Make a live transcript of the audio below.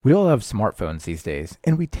We all have smartphones these days,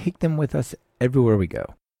 and we take them with us everywhere we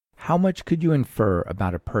go. How much could you infer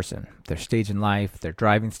about a person, their stage in life, their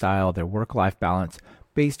driving style, their work-life balance,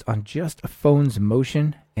 based on just a phone's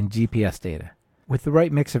motion and GPS data? With the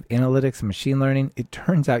right mix of analytics and machine learning, it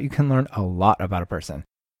turns out you can learn a lot about a person.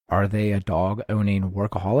 Are they a dog-owning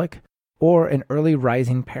workaholic or an early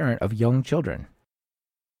rising parent of young children?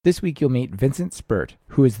 This week you'll meet Vincent Spurt,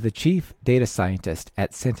 who is the chief data scientist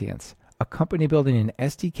at Sentience, a company building an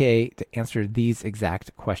SDK to answer these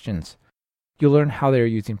exact questions. You'll learn how they are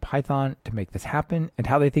using Python to make this happen and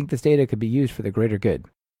how they think this data could be used for the greater good.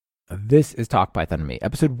 This is Talk Python to Me,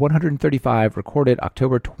 episode 135, recorded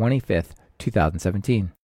October 25th,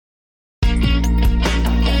 2017.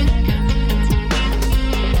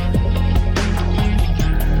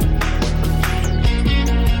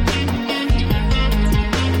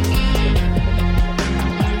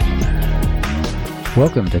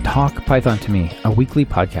 Welcome to Talk Python to Me, a weekly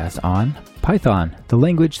podcast on Python, the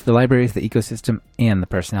language, the libraries, the ecosystem, and the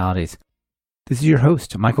personalities. This is your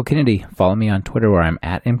host, Michael Kennedy. Follow me on Twitter where I'm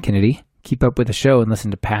at mkennedy. Keep up with the show and listen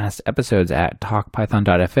to past episodes at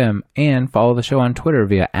talkpython.fm and follow the show on Twitter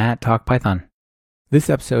via @talkpython. This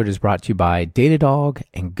episode is brought to you by Datadog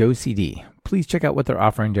and GoCD. Please check out what they're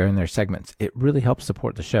offering during their segments. It really helps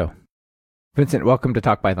support the show. Vincent, welcome to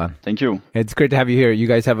Talk Python. Thank you. It's great to have you here. You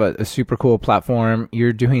guys have a super cool platform.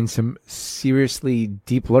 You're doing some seriously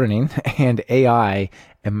deep learning and AI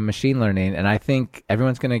and machine learning. And I think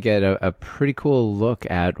everyone's going to get a pretty cool look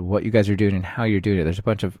at what you guys are doing and how you're doing it. There's a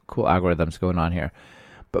bunch of cool algorithms going on here.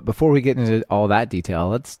 But before we get into all that detail,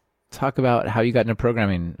 let's talk about how you got into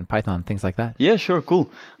programming in Python, things like that. Yeah, sure, cool.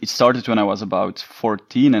 It started when I was about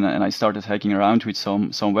 14 and I started hacking around with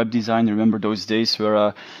some web design. Remember those days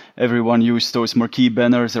where everyone used those marquee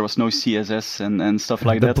banners, there was no CSS and stuff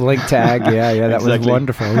like that. The blink tag, yeah, that Exactly. was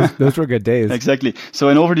wonderful. Those were good days. Exactly. So,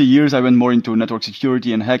 and over the years, I went more into network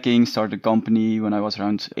security and hacking, started a company when I was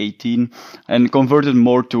around 18 and converted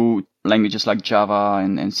more to languages like Java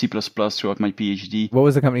and C++ throughout my PhD. What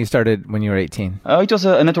was the company you started when you were 18? It was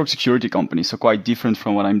a network security company, so quite different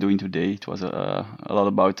from what I'm doing today. It was a lot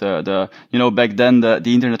about back then the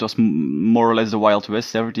internet was more or less the Wild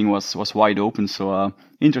West. Everything was wide open, so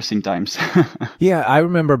interesting times. Yeah, I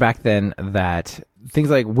remember back then that things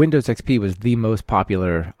like Windows XP was the most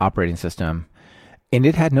popular operating system, and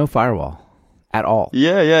it had no firewall at all.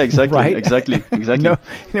 Yeah, exactly. Right? Exactly. No,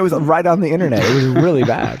 it was right on the internet. It was really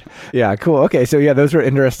bad. Yeah, cool. Okay, so yeah, those were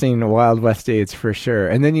interesting Wild West days for sure.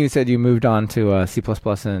 And then you said you moved on to C++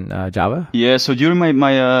 and Java? Yeah, so during my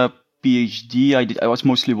PhD, I was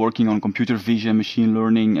mostly working on computer vision, machine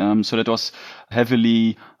learning. So that was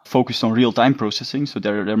heavily focused on real-time processing. So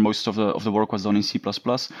there most of the work was done in C++.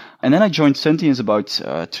 And then I joined Sentience about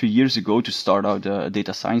 3 years ago to start out a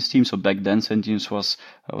data science team. So back then Sentience was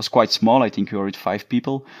quite small. I think we were at 5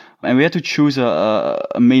 people, and we had to choose a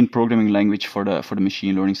main programming language for the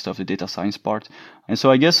machine learning stuff, the data science part. And so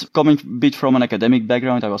I guess coming a bit from an academic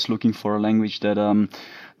background, I was looking for a language that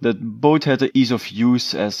both had the ease of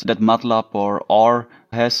use as that MATLAB or R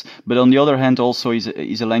has, but on the other hand also is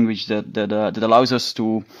a language that allows us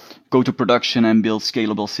to go to production and build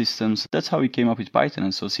scalable systems. That's how we came up with Python,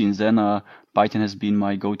 and so since then Python has been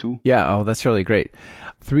my go-to. Yeah, oh, that's really great.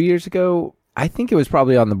 3 years ago, I think it was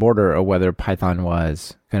probably on the border of whether Python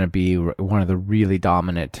was going to be one of the really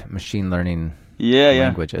dominant machine learning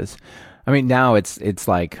languages. I mean, now it's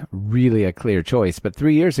like really a clear choice, but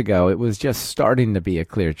 3 years ago, it was just starting to be a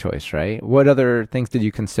clear choice, right? What other things did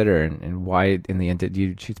you consider and why in the end did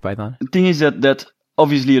you choose Python? The thing is that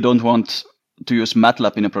obviously you don't want to use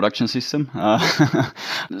MATLAB in a production system.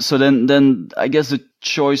 So then I guess the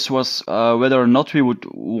choice was whether or not we would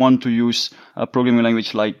want to use a programming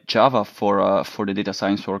language like Java for the data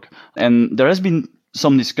science work. And there has been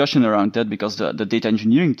some discussion around that because the data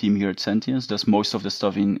engineering team here at Sentience does most of the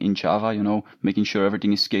stuff in Java, making sure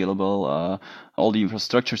everything is scalable, all the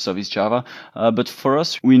infrastructure stuff is Java. But for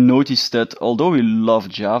us, we noticed that although we love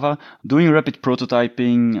Java, doing rapid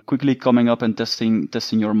prototyping, quickly coming up and testing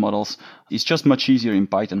your models is just much easier in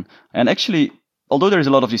Python. And actually, although there is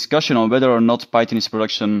a lot of discussion on whether or not Python is a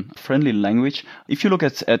production-friendly language, if you look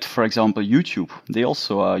at, for example, YouTube, they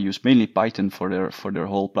also use mainly Python for their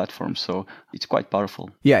whole platform. So it's quite powerful.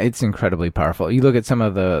 Yeah, it's incredibly powerful. You look at some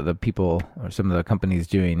of the people or some of the companies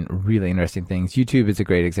doing really interesting things. YouTube is a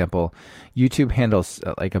great example. YouTube handles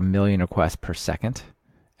like 1 million requests per second.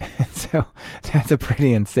 So that's a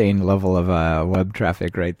pretty insane level of web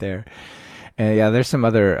traffic right there. And yeah, there's some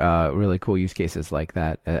other really cool use cases like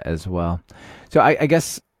that as well. So I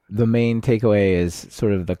guess the main takeaway is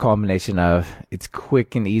sort of the combination of it's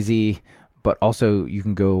quick and easy, but also you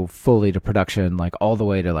can go fully to production, like all the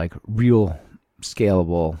way to like real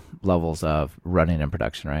scalable levels of running in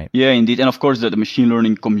production, right? Yeah, indeed. And of course, the machine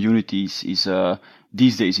learning community is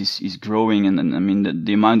these days is growing. And I mean,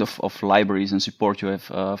 the amount of libraries and support you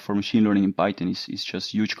have for machine learning in Python is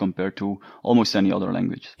just huge compared to almost any other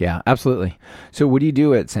language. Yeah, absolutely. So what do you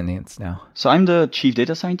do at Sentience now? So I'm the chief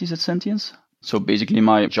data scientist at Sentience. So basically,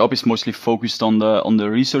 my job is mostly focused on the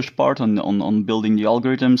research part, on building the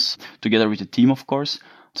algorithms together with the team, of course.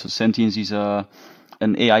 So Sentience is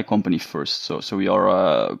an AI company first. So we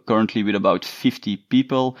are currently with about 50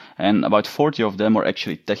 people, and about 40 of them are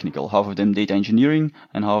actually technical. Half of them data engineering,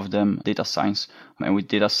 and half of them data science. And with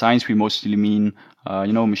data science, we mostly mean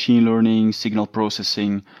machine learning, signal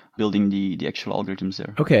processing, building the actual algorithms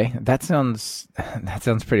there. Okay, that sounds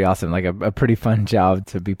pretty awesome. Like a pretty fun job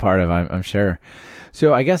to be part of, I'm sure.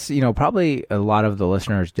 So I guess, probably a lot of the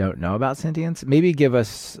listeners don't know about Sentience. Maybe give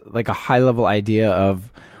us like a high level idea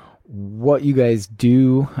of what you guys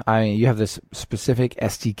do. I mean, you have this specific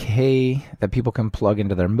SDK that people can plug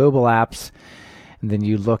into their mobile apps. And then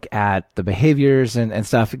you look at the behaviors and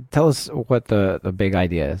stuff. Tell us what the big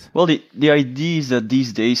idea is. Well, the idea is that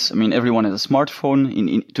these days, I mean, everyone has a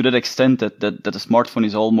smartphone to that extent that a smartphone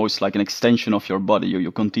is almost like an extension of your body.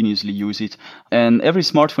 You continuously use it. And every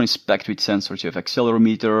smartphone is packed with sensors. You have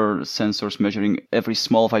accelerometer, sensors measuring every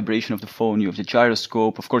small vibration of the phone. You have the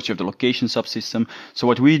gyroscope. Of course, you have the location subsystem. So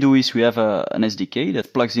what we do is we have an SDK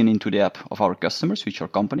that plugs into the app of our customers, which are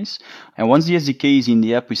companies. And once the SDK is in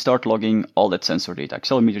the app, we start logging all that sensor data,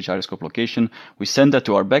 accelerometer, gyroscope, location. We send that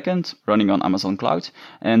to our backend running on Amazon Cloud.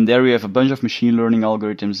 And there we have a bunch of machine learning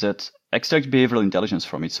algorithms that extract behavioral intelligence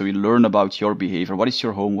from it. So we learn about your behavior. What is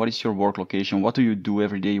your home? What is your work location? What do you do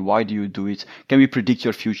every day? Why do you do it? Can we predict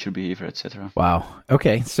your future behavior, etc.? Wow.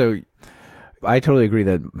 Okay. So I totally agree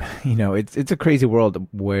that, it's a crazy world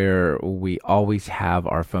where we always have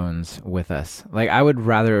our phones with us. Like, I would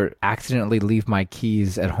rather accidentally leave my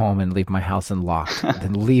keys at home and leave my house unlocked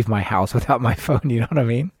than leave my house without my phone. You know what I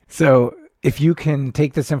mean? So if you can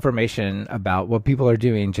take this information about what people are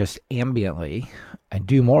doing just ambiently and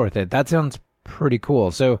do more with it, that sounds pretty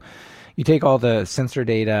cool. So you take all the sensor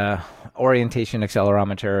data, orientation,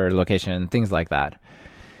 accelerometer, location, things like that.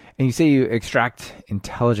 And you say you extract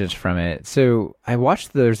intelligence from it. So I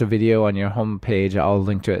watched, there's a video on your homepage, I'll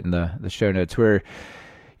link to it in the show notes, where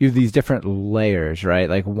you have these different layers, right?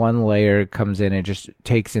 Like one layer comes in and just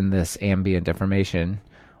takes in this ambient information.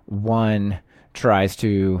 One tries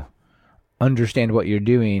to understand what you're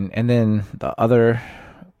doing. And then the other,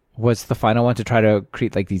 what's the final one, to try to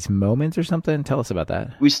create like these moments or something? Tell us about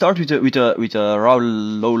that. We start with a raw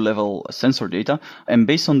low level sensor data, and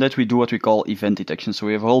based on that we do what we call event detection. So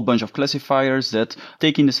we have a whole bunch of classifiers that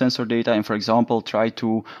take in the sensor data and, for example, try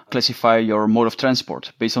to classify your mode of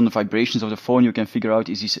transport. Based on the vibrations of the phone, you can figure out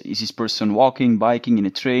is this person walking, biking, in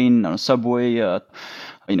a train, on a subway,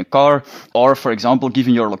 in a car, or, for example,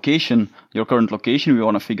 given your location, your current location, we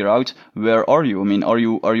want to figure out where are you. I mean, are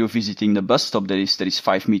you visiting the bus stop that is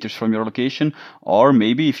 5 meters from your location, or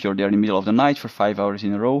maybe if you're there in the middle of the night for 5 hours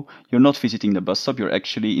in a row, you're not visiting the bus stop, you're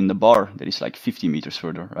actually in the bar that is like 50 meters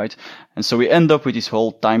further, right? And so we end up with this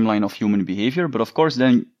whole timeline of human behavior, but of course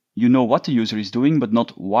then you know what the user is doing, but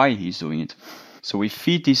not why he's doing it. So we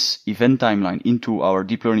feed this event timeline into our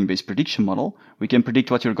deep learning-based prediction model. We can predict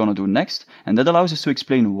what you're going to do next, and that allows us to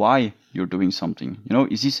explain why you're doing something.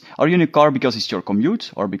 Are you in a car because it's your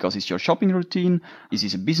commute, or because it's your shopping routine? Is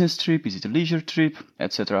this a business trip? Is it a leisure trip,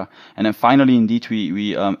 etc.? And then finally, indeed,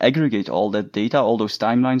 we aggregate all that data, all those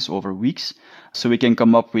timelines over weeks, so we can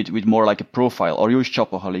come up with more like a profile. Are you a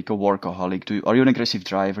shopaholic, a workaholic? Are you an aggressive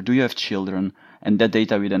driver? Do you have children? And that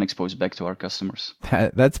data we then expose back to our customers.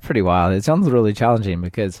 That's pretty wild. It sounds really challenging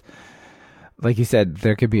because, like you said,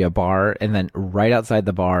 there could be a bar, and then right outside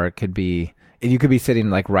the bar you could be sitting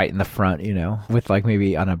like right in the front, with like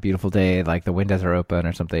maybe on a beautiful day, like the windows are open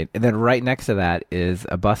or something. And then right next to that is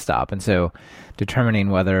a bus stop. And so determining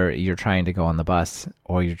whether you're trying to go on the bus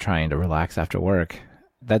or you're trying to relax after work,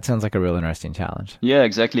 that sounds like a real interesting challenge. Yeah,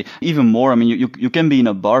 exactly. Even more, I mean, you can be in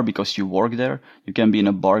a bar because you work there. You can be in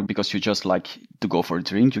a bar because you just like to go for a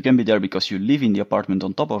drink. You can be there because you live in the apartment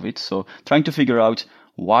on top of it. So trying to figure out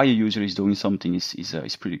why a user is doing something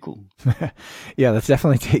is pretty cool. Yeah, that's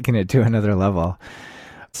definitely taking it to another level.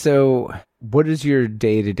 So What does your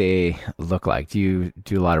day-to-day look like? Do you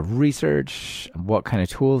do a lot of research? What kind of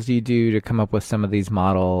tools do you do to come up with some of these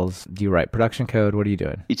models? Do you write production code? What are you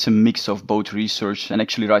doing? It's a mix of both research and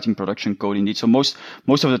actually writing production code indeed. So most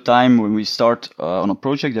of the time when we start on a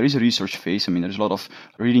project, there is a research phase. I mean, there's a lot of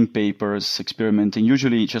reading papers, experimenting,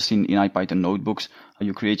 usually just in IPython notebooks.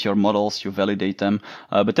 You create your models, you validate them.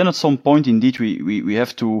 But then at some point, indeed, we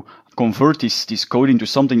have to convert this code into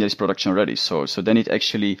something that is production ready. So then it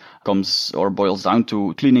actually comes or boils down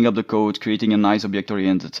to cleaning up the code, creating a nice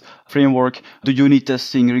object-oriented framework, do unit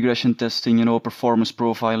testing, regression testing, performance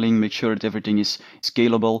profiling, make sure that everything is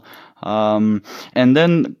scalable. And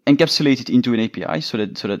then encapsulate it into an API so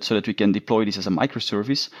that we can deploy this as a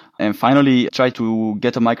microservice. And finally, try to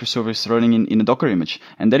get a microservice running in a Docker image.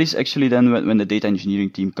 And that is actually then when the data engineering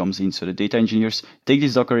team comes in. So the data engineers take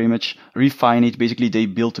this Docker image, refine it. Basically, they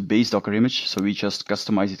build a base Docker image. So we just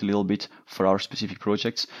customize it a little bit for our specific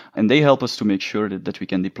projects. And they help us to make sure that we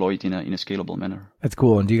can deploy it in a scalable manner. That's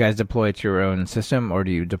cool. And do you guys deploy it to your own system, or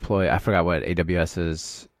do you deploy, I forgot what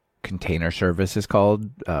AWS's container service is called,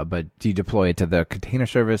 but do you deploy it to the container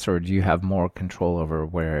service, or do you have more control over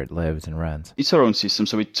where it lives and runs? It's our own system.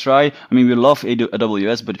 So we love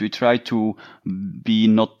AWS, but we try to be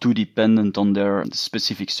not too dependent on their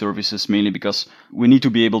specific services, mainly because we need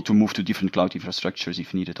to be able to move to different cloud infrastructures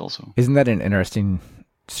if needed also. Isn't that an interesting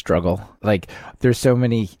struggle? Like, there's so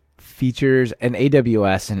many features, and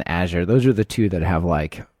AWS and Azure, those are the two that have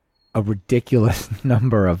like a ridiculous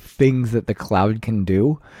number of things that the cloud can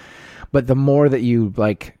do. But the more that you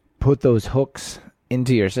like put those hooks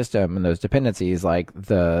into your system and those dependencies, like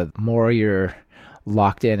the more you're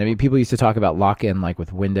locked in. I mean, people used to talk about lock-in like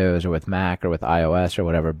with Windows or with Mac or with iOS or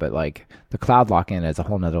whatever, but like the cloud lock-in is a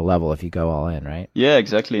whole nother level if you go all in, right? Yeah,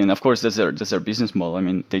 exactly. And of course, that's their business model. I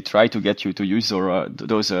mean, they try to get you to use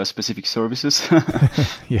those specific services.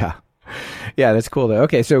 Yeah. Yeah, that's cool though.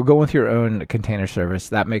 Okay, so go with your own container service.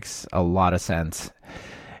 That makes a lot of sense.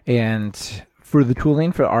 And for the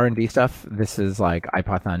tooling for R&D stuff, this is like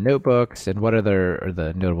IPython notebooks, and what other are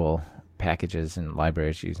the notable packages and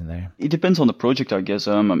libraries using there? It depends on the project, I guess.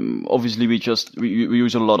 Obviously, we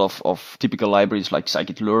use a lot of typical libraries like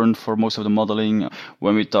scikit-learn for most of the modeling.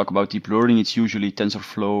 When we talk about deep learning, it's usually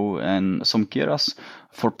TensorFlow and some Keras.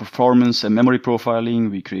 For performance and memory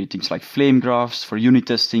profiling, we create things like flame graphs. For unit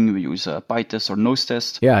testing, we use PyTest or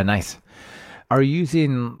NoseTest. Yeah, nice. Are you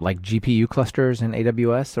using like GPU clusters in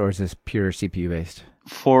AWS, or is this pure CPU based?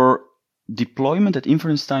 For deployment at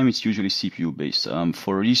inference time, it's usually CPU based.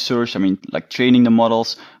 For research, I mean, like training the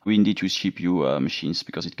models, we indeed use GPU machines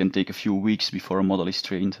because it can take a few weeks before a model is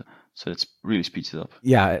trained. So that's really speeds it up.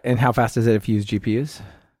 Yeah. And how fast is it if you use GPUs?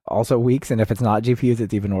 Also weeks, and if it's not GPUs,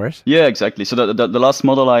 it's even worse. Yeah, exactly. So the last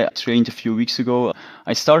model I trained a few weeks ago,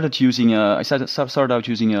 I started out using an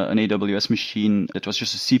AWS machine that was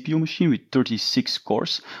just a CPU machine with 36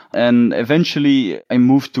 cores, and eventually I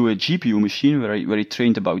moved to a GPU machine where I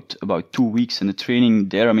trained about 2 weeks, and the training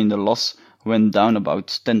there, I mean, the loss went down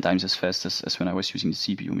about 10 times as fast as when I was using the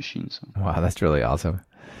CPU machine. So. Wow, that's really awesome.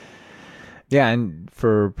 Yeah, and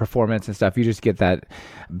for performance and stuff, you just get that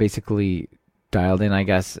basically dialed in, I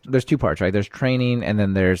guess. There's two parts, right? There's training, and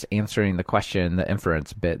then there's answering the question, the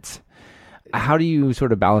inference bits. How do you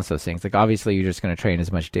sort of balance those things? Like, obviously, you're just going to train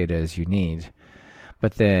as much data as you need.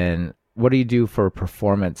 But then what do you do for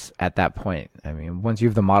performance at that point? I mean, once you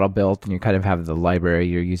have the model built and you kind of have the library,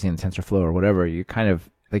 you're using TensorFlow or whatever, you kind of,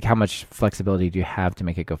 like, how much flexibility do you have to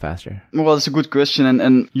make it go faster? Well, that's a good question.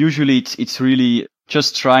 And usually it's really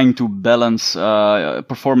just trying to balance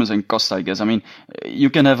performance and cost, I guess. I mean, you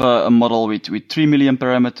can have a model with 3 million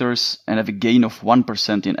parameters and have a gain of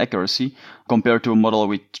 1% in accuracy compared to a model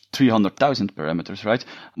with 300,000 parameters, right?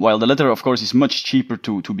 While the latter, of course, is much cheaper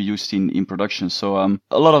to be used in production. So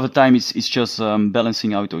a lot of the time it's just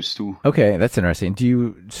balancing out those two. Okay, that's interesting. Do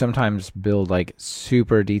you sometimes build like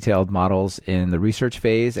super detailed models in the research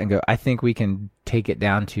phase and go, I think we can take it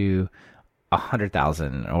down to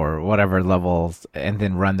 100,000 or whatever levels, and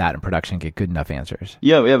then run that in production, get good enough answers?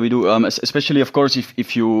 Yeah, we do. Especially, of course,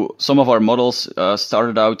 if some of our models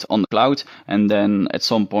started out on the cloud, and then at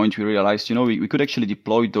some point we realized, we could actually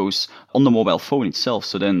deploy those on the mobile phone itself.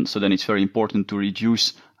 So then it's very important to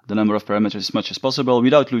reduce the number of parameters as much as possible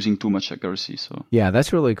without losing too much accuracy. So yeah,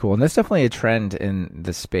 that's really cool. And that's definitely a trend in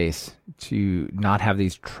the space to not have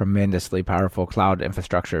these tremendously powerful cloud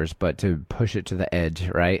infrastructures, but to push it to the edge,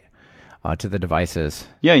 right? To the devices.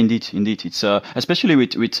 Yeah, indeed. It's especially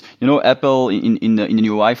with Apple in the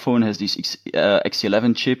new iPhone has this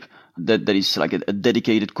X11 chip, that is like a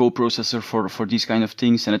dedicated co-processor for these kind of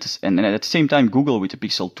things. And at the same time, Google with the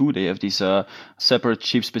Pixel 2, they have this separate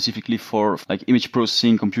chip specifically for like image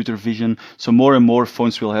processing, computer vision. So more and more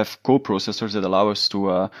phones will have co-processors that allow us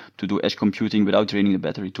to do edge computing without draining the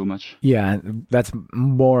battery too much. Yeah, that's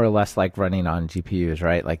more or less like running on GPUs,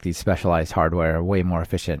 right? Like these specialized hardware are way more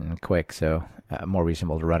efficient and quick, so more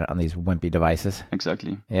reasonable to run it on these wimpy devices.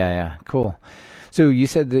 Exactly. Yeah, cool. So you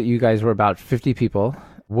said that you guys were about 50 people.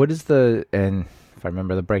 What is and if I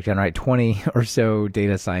remember the breakdown right, 20 or so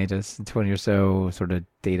data scientists, 20 or so sort of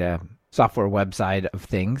data software web side of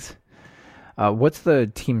things. What's the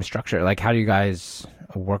team structure? Like, how do you guys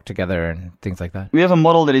work together and things like that? We have a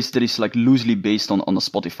model that is like loosely based on the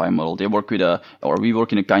Spotify model. They work we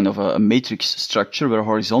work in a kind of a matrix structure where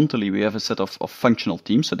horizontally we have a set of functional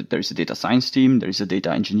teams. So that there is a data science team, there is a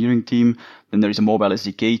data engineering team, then there is a mobile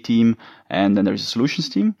SDK team, and then there is a solutions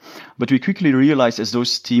team. But we quickly realized as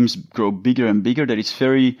those teams grow bigger and bigger that it's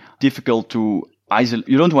very difficult to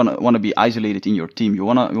you don't want to be isolated in your team. You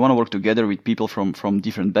want to work together with people from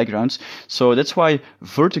different backgrounds. So that's why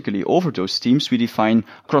vertically over those teams we define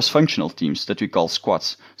cross-functional teams that we call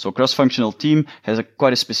squads. So cross-functional team has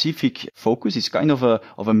quite a specific focus. It's kind of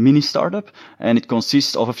a mini startup, and it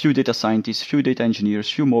consists of a few data scientists, few data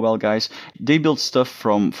engineers, few mobile guys. They build stuff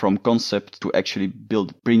from concept to actually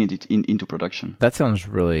bringing it into production. That sounds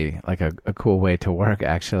really like a cool way to work,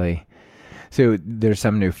 actually. So there's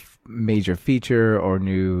some new major feature or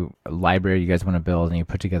new library you guys want to build, and you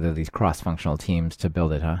put together these cross-functional teams to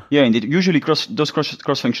build it, huh? Yeah, indeed. Usually those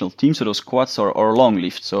cross-functional teams, so those squads are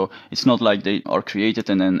long-lived. So it's not like they are created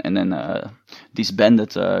and then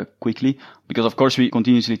disbanded quickly. Because of course we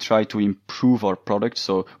continuously try to improve our product.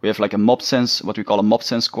 So we have like what we call a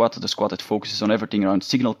MobSense squad, the squad that focuses on everything around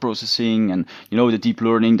signal processing and, the deep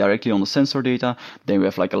learning directly on the sensor data. Then we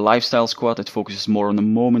have like a lifestyle squad that focuses more on the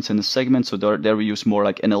moments and the segments. So there we use more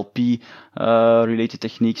like NLP related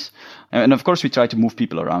techniques. And of course we try to move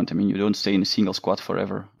people around. I mean, you don't stay in a single squad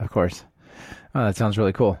forever. Of course. Oh, that sounds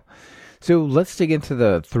really cool. So let's dig into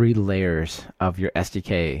the 3 layers of your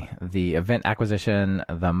SDK, the event acquisition,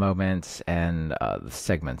 the moments, and the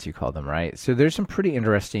segments, you call them, right? So there's some pretty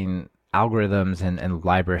interesting algorithms and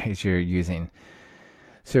libraries you're using.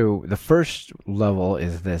 So the first level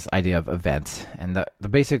is this idea of events. And the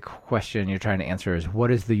basic question you're trying to answer is,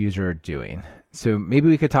 what is the user doing? So maybe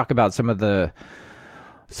we could talk about some of the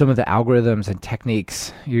algorithms and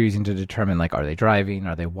techniques you're using to determine, like, are they driving?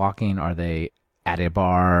 Are they walking? Are they at a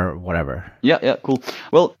bar, whatever? Yeah, cool.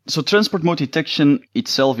 Well, so transport mode detection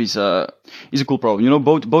itself is a cool problem.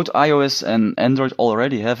 Both iOS and Android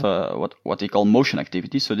already have what they call motion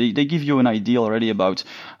activity. So they give you an idea already about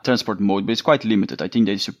transport mode, but it's quite limited. I think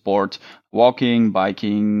they support walking,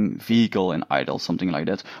 biking, vehicle, and idle, something like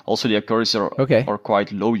that. Also, the accuracies are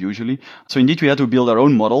quite low usually. So indeed, we had to build our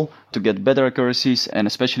own model to get better accuracies and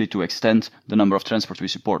especially to extend the number of transports we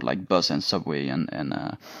support, like bus and subway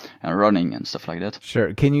and running and stuff like that.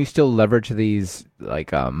 Sure. Can you still leverage these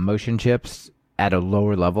like motion chips at a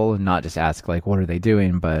lower level and not just ask like, what are they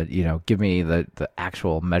doing, but give me the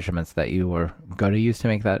actual measurements that you were going to use to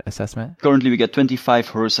make that assessment? Currently, we get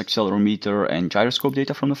 25 Hz accelerometer and gyroscope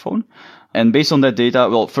data from the phone. And based on that data,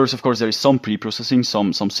 well, first, of course, there is some pre-processing,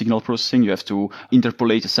 some signal processing. You have to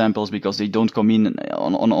interpolate the samples because they don't come in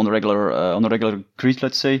on a regular grid,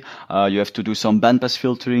 let's say. You have to do some bandpass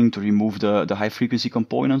filtering to remove the high frequency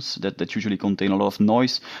components that usually contain a lot of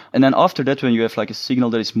noise. And then after that, when you have like a signal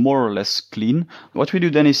that is more or less clean, what we do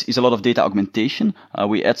then is a lot of data augmentation.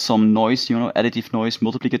 We add some noise, additive noise,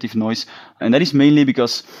 multiplicative noise. And that is mainly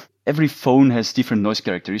because every phone has different noise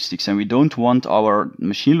characteristics, and we don't want our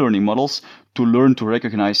machine learning models to learn to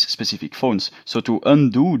recognize specific phones. So to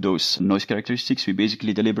undo those noise characteristics, we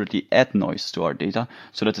basically deliberately add noise to our data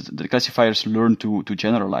so that the classifiers learn to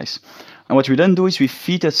generalize. And what we then do is we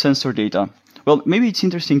feed that sensor data. Well, maybe it's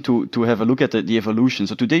interesting to have a look at the evolution.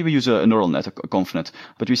 So today we use a neural net, a ConvNet,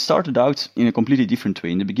 but we started out in a completely different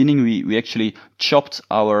way. In the beginning, we actually chopped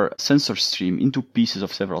our sensor stream into pieces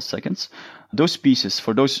of several seconds.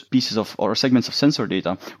 For those pieces of or segments of sensor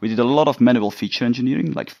data, we did a lot of manual feature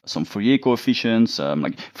engineering, like some Fourier coefficients,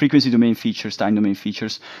 like frequency domain features, time domain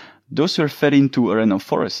features. Those were fed into a random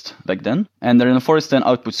forest back then, and the random forest then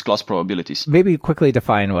outputs class probabilities. Maybe quickly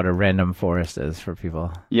define what a random forest is for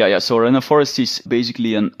people. Yeah. So a random forest is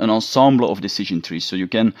basically an ensemble of decision trees. So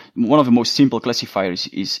one of the most simple classifiers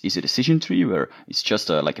is a decision tree, where it's just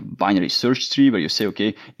like a binary search tree where you say,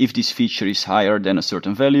 okay, if this feature is higher than a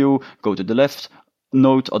certain value, go to the left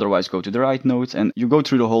node, otherwise go to the right node, and you go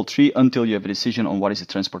through the whole tree until you have a decision on what is the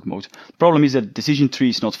transport mode. The problem is that decision tree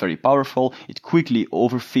is not very powerful. It quickly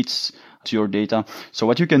overfits to your data. So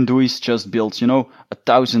what you can do is just build,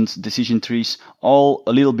 1,000 decision trees, all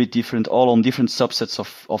a little bit different, all on different subsets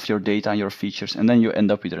of your data and your features, and then you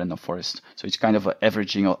end up with a random forest. So it's kind of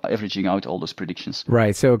averaging out all those predictions.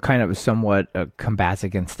 Right. So kind of somewhat combats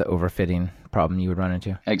against the overfitting problem you would run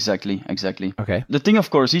into. Exactly. Okay. The thing, of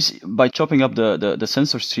course, is by chopping up the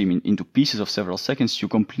sensor stream into pieces of several seconds, you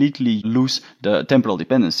completely lose the temporal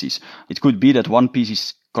dependencies. It could be that one piece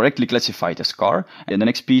is correctly classified as car, and the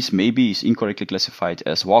next piece maybe is incorrectly classified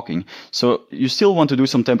as walking. So you still want to do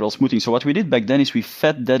some temporal smoothing. So what we did back then is we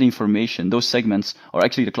fed that information, those segments, or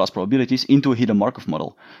actually the class probabilities, into a hidden Markov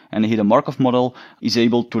model. And the hidden Markov model is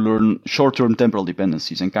able to learn short-term temporal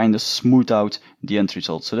dependencies and kind of smooth out the end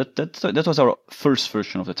result. So that was our first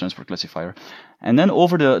version of the transport classifier. And then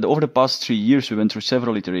over the past 3 years, we went through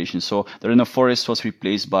several iterations. So the random forest was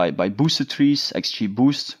replaced by boosted trees,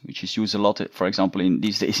 XGBoost, which is used a lot, for example, in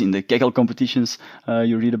these days in the Kaggle competitions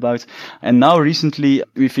you read about. And now recently,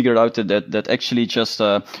 we figured out that actually just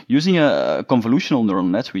using a convolutional neural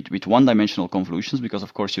net with one-dimensional convolutions, because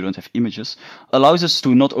of course you don't have images, allows us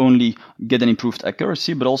to not only get an improved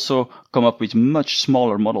accuracy, but also come up with much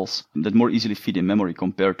smaller models that more easily fit in memory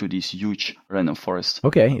compared to these huge random forests.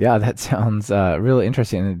 Okay, yeah, that sounds really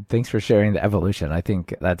interesting. And thanks for sharing the evolution. I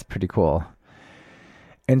think that's pretty cool.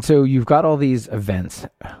 And so you've got all these events.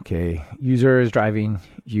 Okay, users driving,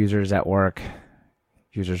 users at work,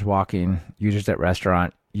 users walking, users at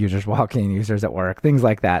restaurant, users walking, users at work, things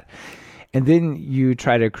like that. And then you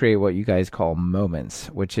try to create what you guys call moments,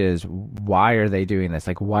 which is why are they doing this?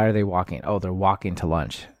 Like, why are they walking? Oh, they're walking to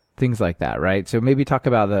lunch. Things like that, right? So maybe talk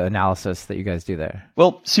about the analysis that you guys do there.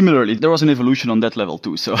 Well, similarly, there was an evolution on that level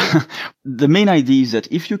too. So the main idea is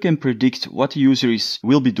that if you can predict what the user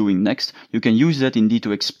will be doing next, you can use that indeed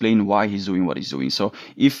to explain why he's doing what he's doing. So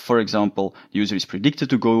if, for example, the user is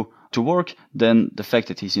predicted to go to work, then the fact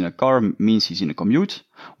that he's in a car means he's in a commute.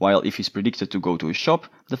 While if he's predicted to go to a shop,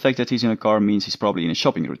 the fact that he's in a car means he's probably in a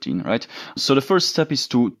shopping routine, right? So the first step is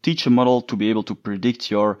to teach a model to be able to predict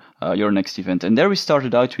your next event. And there we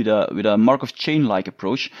started out with a Markov chain-like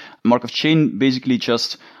approach. Markov chain basically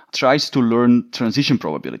just tries to learn transition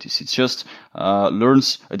probabilities. It just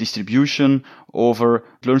learns a distribution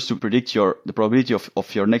learns to predict the probability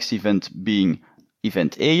of your next event being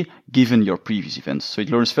event A given your previous event. So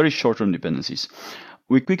it learns very short-term dependencies.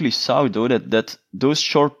 We quickly saw, though, that those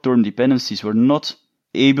short-term dependencies were not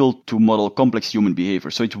able to model complex human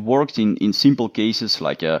behavior. So it worked in simple cases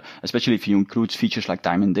like, especially if you include features like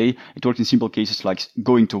time and day, it worked in simple cases like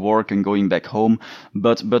going to work and going back home.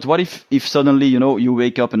 But what if suddenly, you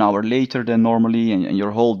wake up an hour later than normally and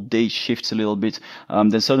your whole day shifts a little bit,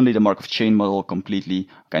 then suddenly the Markov chain model completely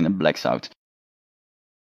kind of blacks out.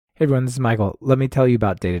 Hey everyone, this is Michael. Let me tell you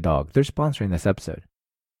about Datadog. They're sponsoring this episode.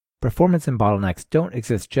 Performance and bottlenecks don't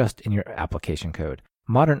exist just in your application code.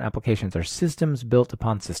 Modern applications are systems built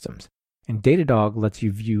upon systems, and Datadog lets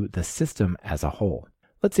you view the system as a whole.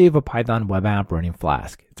 Let's say you have a Python web app running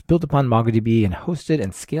Flask. It's built upon MongoDB and hosted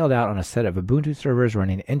and scaled out on a set of Ubuntu servers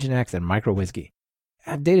running Nginx and MicroWhiskey.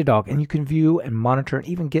 Add Datadog and you can view and monitor and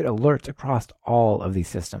even get alerts across all of these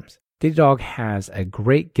systems. Datadog has a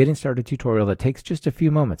great getting started tutorial that takes just a few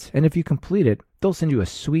moments, and if you complete it, they'll send you a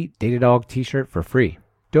sweet Datadog t-shirt for free.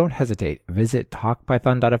 Don't hesitate. Visit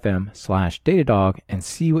talkpython.fm/Datadog and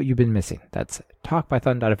see what you've been missing. That's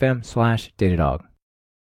talkpython.fm/Datadog.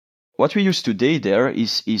 What we use today there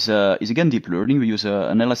is again deep learning. We use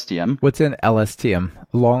an LSTM. What's an LSTM?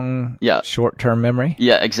 Short-term memory?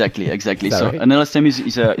 Yeah, exactly. So right? an LSTM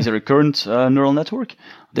is a recurrent neural network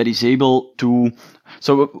that is able to.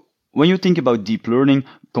 So when you think about deep learning,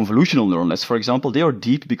 convolutional neural nets, for example, they are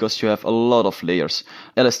deep because you have a lot of layers.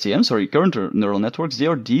 LSTMs, or recurrent neural networks, they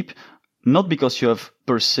are deep not because you have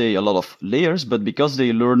per se a lot of layers, but because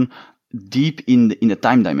they learn deep in the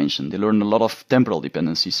time dimension. They learn a lot of temporal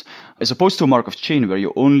dependencies. As opposed to a Markov chain where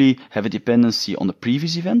you only have a dependency on the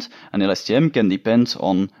previous event, an LSTM can depend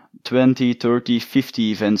on 20, 30,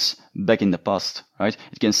 50 events back in the past, right?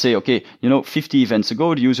 It can say, okay, 50 events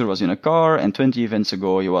ago, the user was in a car, and 20 events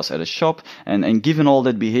ago, he was at a shop, and given all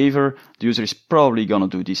that behavior, the user is probably going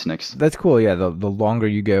to do this next. That's cool, yeah. The longer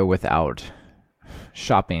you go without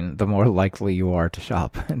shopping, the more likely you are to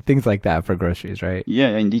shop, and things like that for groceries, right?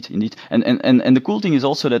 Yeah, indeed. And the cool thing is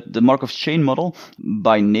also that the Markov chain model,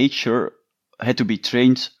 by nature, had to be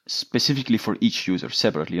trained specifically for each user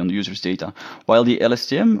separately on the user's data. While the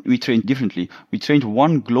LSTM, we trained differently. We trained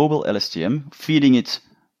one global LSTM, feeding it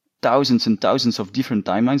thousands and thousands of different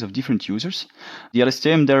timelines of different users. The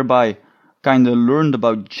LSTM thereby kind of learned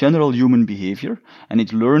about general human behavior, and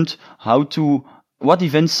it learned how to what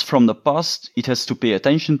events from the past it has to pay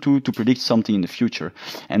attention to predict something in the future.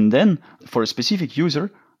 And then for a specific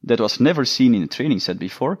user that was never seen in a training set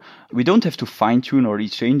before, we don't have to fine-tune or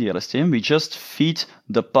retrain the LSTM. We just feed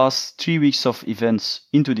the past 3 weeks of events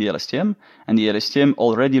into the LSTM, and the LSTM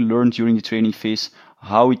already learned during the training phase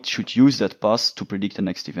how it should use that past to predict the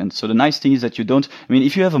next event. So the nice thing is that you don't, I mean,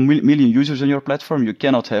 if you have a million users on your platform, you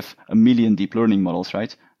cannot have a million deep learning models,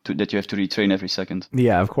 right? That you have to retrain every second.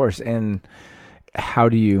 Yeah, of course. And how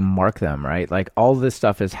do you mark them, right? Like all this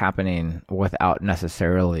stuff is happening without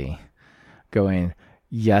necessarily going,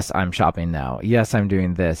 yes, I'm shopping now. Yes, I'm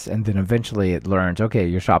doing this. And then eventually it learns, okay,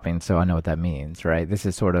 you're shopping, so I know what that means, right? This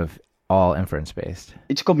is sort of all inference based.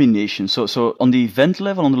 It's a combination. So on the event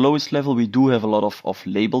level, on the lowest level, we do have a lot of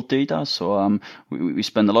labeled data. So we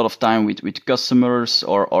spend a lot of time with customers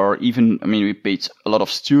or even, I mean, we paid a lot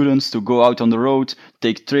of students to go out on the road,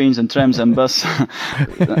 take trains and trams and bus,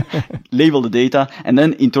 label the data. And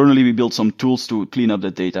then internally we build some tools to clean up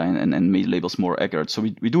the data and make labels more accurate. So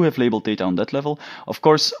we do have labeled data on that level. Of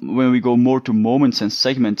course, when we go more to moments and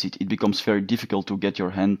segments, it becomes very difficult to get your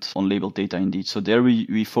hand on labeled data indeed. So there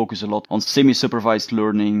we focus a lot on semi-supervised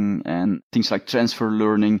learning and things like transfer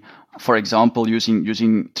learning. For example,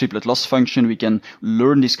 using triplet loss function, we can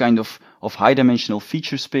learn this kind of high-dimensional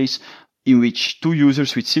feature space in which two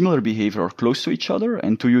users with similar behavior are close to each other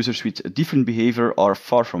and two users with a different behavior are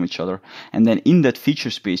far from each other. And then in that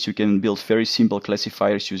feature space, you can build very simple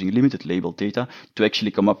classifiers using limited labeled data to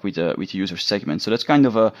actually come up with a user segment. So that's kind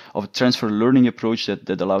of a transfer learning approach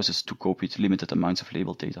that allows us to cope with limited amounts of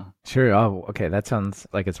labeled data. Sure. Oh, okay. That sounds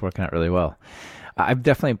like it's working out really well. I've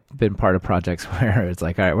definitely been part of projects where it's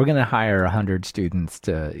like, all right, we're going to hire 100 students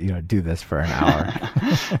to, do this for an hour.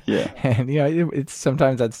 Yeah. And, it's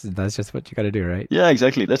sometimes that's just what you got to do, right? Yeah,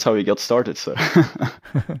 exactly. That's how we got started. So.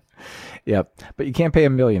 Yep. But you can't pay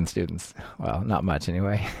 1 million students. Well, not much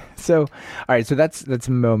anyway. So, all right. So that's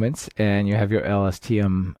moments, and you have your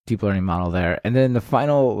LSTM deep learning model there. And then the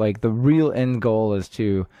final, like the real end goal is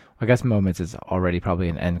to, I guess moments is already probably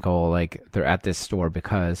an end goal. Like they're at this store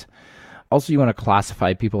because also you want to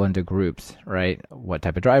classify people into groups, right? What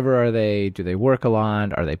type of driver are they? Do they work a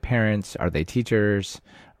lot? Are they parents? Are they teachers?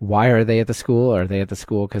 Why are they at the school? Are they at the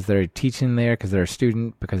school because they're teaching there, because they're a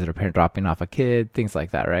student, because they're a parent dropping off a kid, things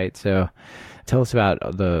like that, right? So tell us about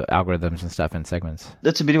the algorithms and stuff in segments.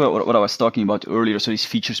 That's a bit about what I was talking about earlier. So this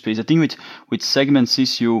feature space, I think with segments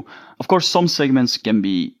is of course, some segments can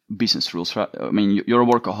be business rules, right? I mean, you're a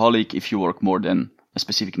workaholic if you work more than a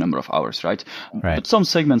specific number of hours, right? But some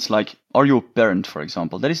segments like, are you a parent, for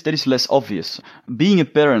example, that is less obvious. Being a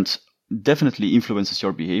parent definitely influences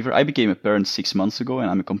your behavior. I became a parent 6 months ago and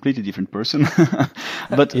I'm a completely different person.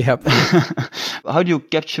 But yep. How do you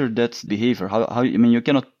capture that behavior? How I mean, you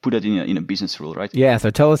cannot put it in a business rule, right? Yeah.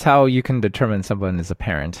 So tell us how you can determine someone is a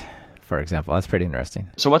parent, for example. That's pretty interesting.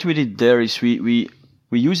 So what we did there is we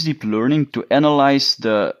use deep learning to analyze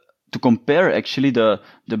to compare actually the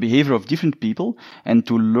behavior of different people and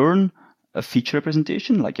to learn a feature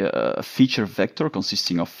representation, like a feature vector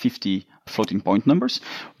consisting of 50 floating point numbers,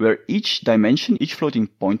 where each dimension, each floating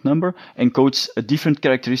point number encodes a different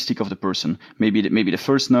characteristic of the person. Maybe the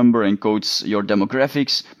first number encodes your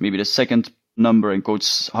demographics, maybe the second number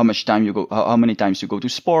encodes how many times you go to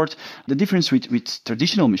sport. The difference with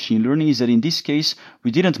traditional machine learning is that in this case,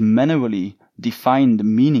 we didn't manually define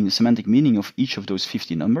the semantic meaning of each of those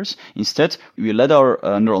 50 numbers. Instead, we let our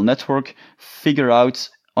neural network figure out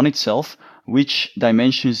on itself which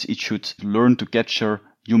dimensions it should learn to capture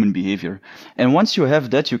human behavior. And once you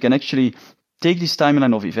have that, you can actually take this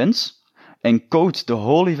timeline of events and code the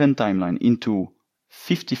whole event timeline into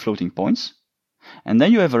 50 floating points. And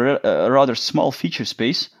then you have a rather small feature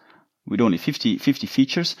space with only 50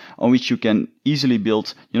 features on which you can easily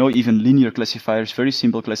build, even linear classifiers, very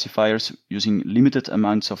simple classifiers using limited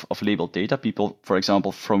amounts of labeled data, people, for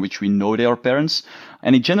example, from which we know they are parents.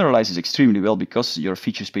 And it generalizes extremely well because your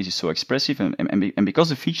feature space is so expressive and because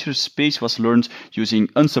the feature space was learned using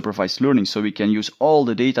unsupervised learning. So we can use all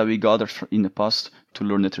the data we gathered in the past to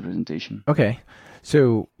learn that representation. Okay.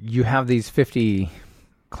 So you have these 50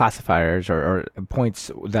 classifiers or points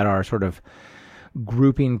that are sort of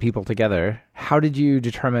grouping people together. How did you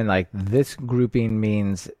determine like this grouping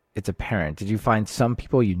means it's a parent? Did you find some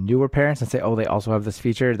people you knew were parents and say, oh, they also have this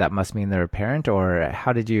feature, that must mean they're a parent? Or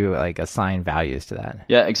how did you like assign values to that?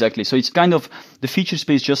 Yeah, exactly. So it's kind of the feature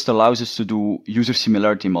space just allows us to do user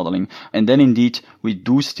similarity modeling. And then indeed, we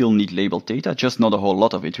do still need labeled data, just not a whole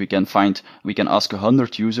lot of it. We can ask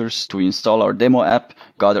 100 users to install our demo app,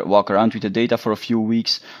 walk around with the data for a few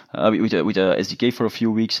weeks, with a SDK for a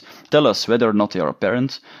few weeks, tell us whether or not they are a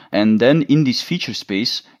parent. And then in this feature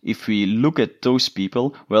space, if we look at those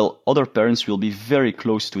people, well, other parents will be very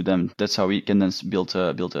close to them. That's how we can then build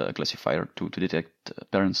a classifier to detect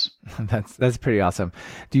parents. That's pretty awesome.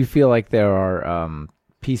 Do you feel like there are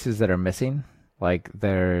pieces that are missing? Like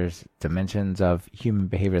there's dimensions of human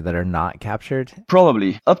behavior that are not captured?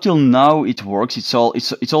 Probably. Up till now, it works.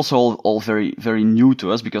 It's also all very, very new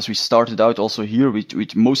to us because we started out also here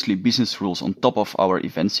with mostly business rules on top of our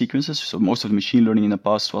event sequences. So most of the machine learning in the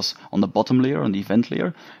past was on the bottom layer, on the event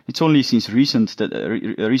layer. It's only since recent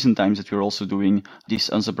times that we're also doing this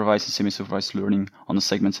unsupervised and semi-supervised learning on the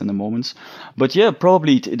segments and the moments. But yeah,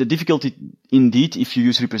 probably the difficulty indeed, if you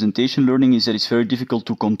use representation learning, is that it's very difficult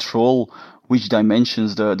to control which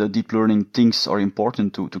dimensions the deep learning thinks are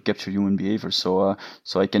important to capture human behavior. So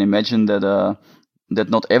I can imagine that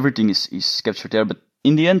not everything is captured there, but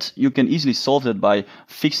in the end, you can easily solve that by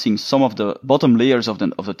fixing some of the bottom layers of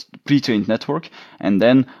the pre-trained network, and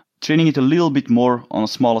then training it a little bit more on a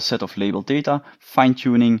smaller set of labeled data,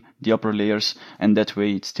 fine-tuning the upper layers, and that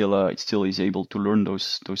way it still is able to learn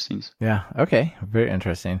those things. Yeah. Okay. Very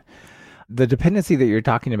interesting. The dependency that you're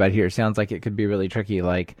talking about here sounds like it could be really tricky.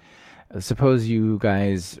 Like, suppose you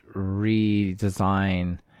guys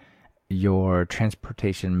redesign your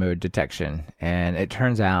transportation mode detection, and it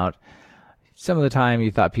turns out some of the time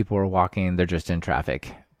you thought people were walking, they're just in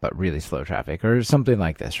traffic, but really slow traffic, or something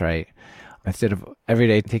like this, right? Instead of every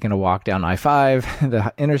day taking a walk down I-5,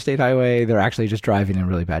 the interstate highway, they're actually just driving in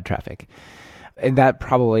really bad traffic. And that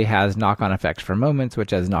probably has knock-on effects for moments,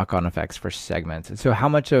 which has knock-on effects for segments. So how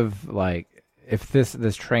much of like, if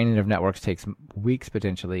this training of networks takes weeks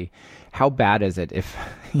potentially, how bad is it if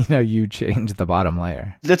you change the bottom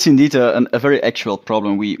layer? That's indeed a very actual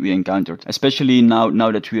problem we encountered, especially now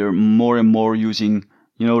that we are more and more using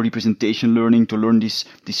representation learning to learn these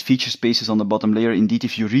feature spaces on the bottom layer. Indeed,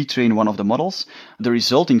 if you retrain one of the models, the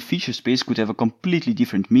resulting feature space could have a completely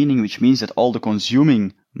different meaning, which means that all the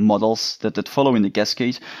consuming models that follow in the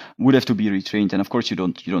cascade would have to be retrained. And of course, you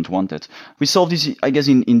don't want that. We solve this, I guess,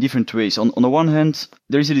 in different ways. On the one hand,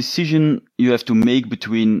 there is a decision you have to make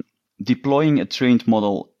between deploying a trained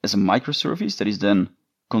model as a microservice that is then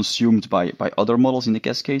consumed by other models in the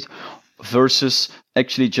cascade, versus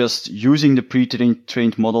actually just using the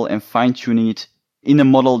pre-trained model and fine-tuning it in a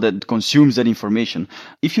model that consumes that information.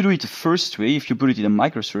 If you do it the first way, if you put it in a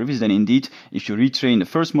microservice, then indeed, if you retrain the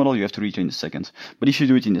first model, you have to retrain the second. But if you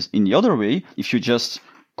do it in the other way, if you just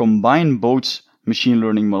combine both machine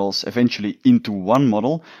learning models eventually into one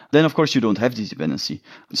model, then of course you don't have this dependency.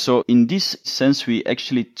 So in this sense, we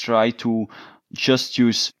actually try to just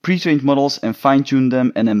use pre-trained models and fine-tune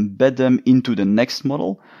them and embed them into the next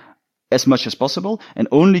model as much as possible, and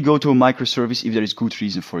only go to a microservice if there is good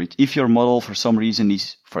reason for it. If your model for some reason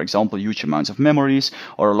is, for example, huge amounts of memories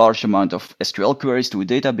or a large amount of SQL queries to a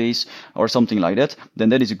database or something like that, then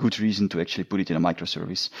that is a good reason to actually put it in a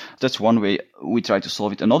microservice. That's one way we try to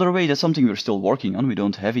solve it. Another way, that's something we're still working on, we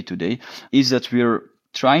don't have it today, is that we're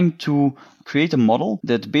trying to create a model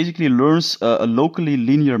that basically learns a locally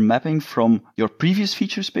linear mapping from your previous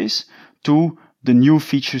feature space to the new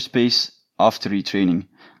feature space after retraining.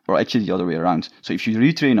 Or actually the other way around. So if you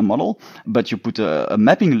retrain a model, but you put a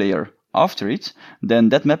mapping layer after it, then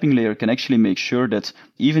that mapping layer can actually make sure that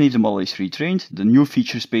even if the model is retrained, the new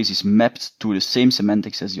feature space is mapped to the same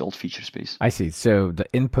semantics as the old feature space. I see. So the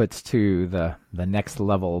inputs to the next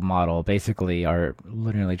level model basically are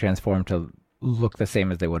linearly transformed to look the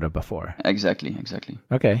same as they would have before. Exactly.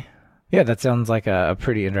 Okay. Yeah, that sounds like a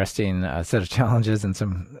pretty interesting set of challenges and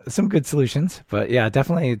some good solutions. But yeah,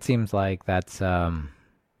 definitely it seems like that's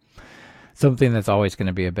something that's always going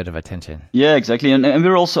to be a bit of a tension. Yeah, exactly. And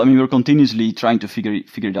we're also, we're continuously trying to figure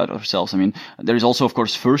it out ourselves. There is also, of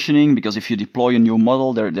course, versioning, because if you deploy a new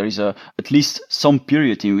model, there is at least some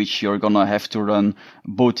period in which you're going to have to run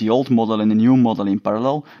both the old model and the new model in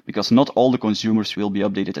parallel, because not all the consumers will be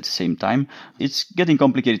updated at the same time. It's getting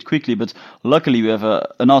complicated quickly, but luckily we have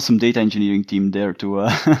an awesome data engineering team there to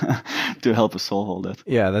to help us solve all that.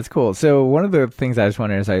 Yeah, that's cool. So one of the things I was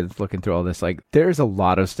wondering as I was looking through all this, like there's a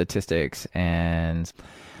lot of statistics and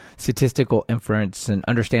statistical inference and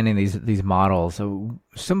understanding these models. So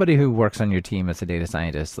somebody who works on your team as a data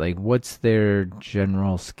scientist, like what's their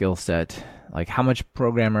general skill set? Like how much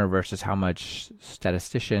programmer versus how much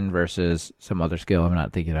statistician versus some other skill I'm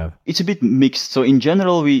not thinking of? It's a bit mixed. So in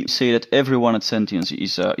general, we say that everyone at Sentience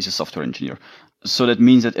is a software engineer. So that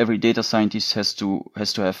means that every data scientist has to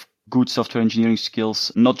have good software engineering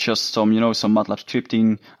skills, not just some MATLAB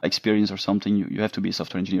scripting experience or something. You have to be a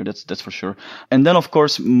software engineer. That's for sure. And then, of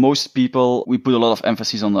course, most people, we put a lot of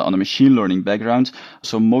emphasis on the machine learning background.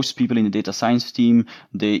 So most people in the data science team,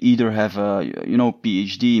 they either have a,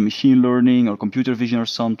 PhD in machine learning or computer vision or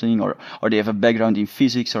something, or they have a background in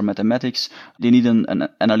physics or mathematics. They need an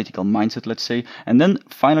analytical mindset, let's say. And then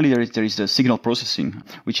finally, there is the signal processing,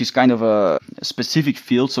 which is kind of a specific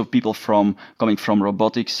field. So people coming from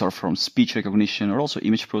robotics or from speech recognition or also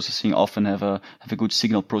image processing often have a good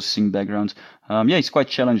signal processing background. It's quite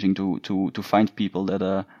challenging to find people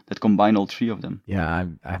that combine all three of them. Yeah,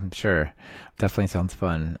 I'm sure. Definitely sounds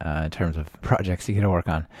fun in terms of projects you get to work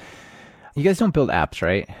on. You guys don't build apps,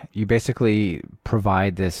 right? You basically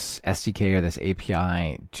provide this SDK or this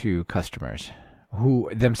API to customers who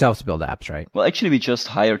themselves build apps, right? Well, actually, we just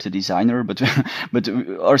hired a designer, but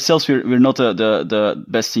ourselves, we're not the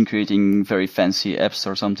best in creating very fancy apps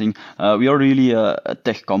or something. We are really a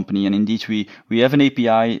tech company, and indeed, we have an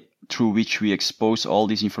API through which we expose all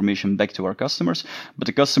this information back to our customers. But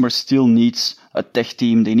the customer still needs a tech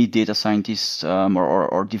team. They need data scientists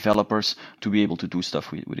or developers to be able to do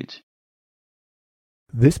stuff with it.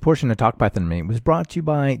 This portion of Talk Python to Me was brought to you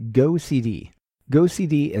by GoCD.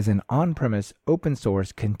 GoCD is an on-premise,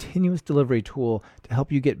 open-source, continuous delivery tool to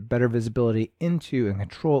help you get better visibility into and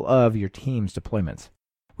control of your team's deployments.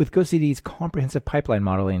 With GoCD's comprehensive pipeline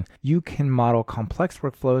modeling, you can model complex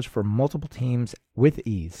workflows for multiple teams with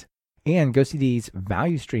ease. And GoCD's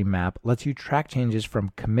value stream map lets you track changes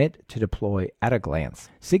from commit to deploy at a glance.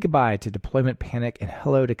 Say goodbye to deployment panic and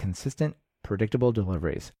hello to consistent, predictable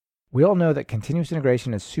deliveries. We all know that continuous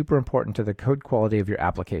integration is super important to the code quality of your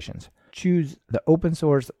applications. Choose the open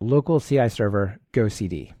source local CI server,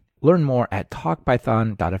 GoCD. Learn more at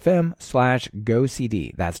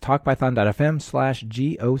talkpython.fm/GoCD. That's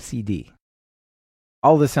talkpython.fm/GOCD.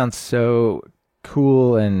 All this sounds so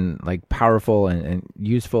cool and like powerful and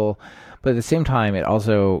useful, but at the same time, it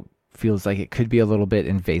also feels like it could be a little bit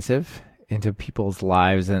invasive into people's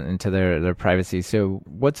lives and into their privacy. So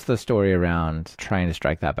what's the story around trying to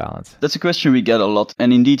strike that balance? That's a question we get a lot.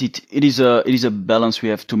 And indeed, it is a balance we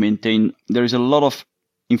have to maintain. There is a lot of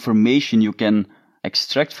information you can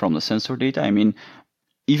extract from the sensor data. I mean,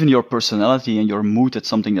 even your personality and your mood, that's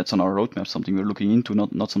something that's on our roadmap, something we're looking into,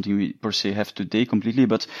 not something we per se have today completely,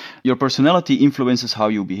 but your personality influences how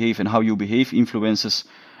you behave, and how you behave influences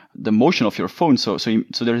the motion of your phone. So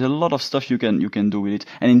there's a lot of stuff you can do with it.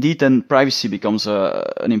 And indeed, then privacy becomes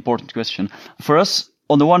an important question. For us,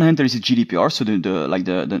 on the one hand, there is the GDPR, so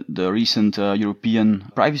the recent European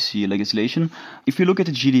privacy legislation. If you look at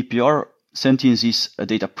the GDPR, Sentience is a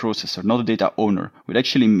data processor, not a data owner, which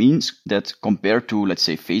actually means that compared to, let's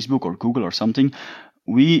say, Facebook or Google or something,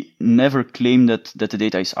 we never claim that the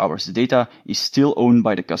data is ours. The data is still owned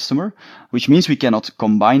by the customer, which means we cannot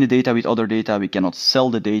combine the data with other data. We cannot sell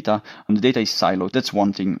the data, and the data is siloed. That's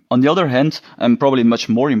one thing. On the other hand, and probably much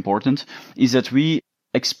more important, is that we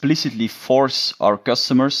explicitly force our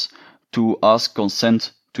customers to ask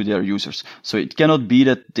consent to their users. So it cannot be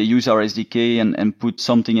that they use our SDK and put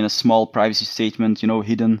something in a small privacy statement,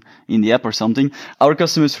 hidden in the app or something. Our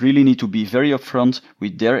customers really need to be very upfront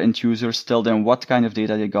with their end users, tell them what kind of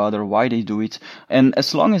data they gather, why they do it. And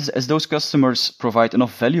as long as those customers provide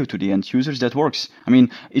enough value to the end users, that works. I mean,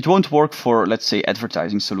 it won't work for, let's say,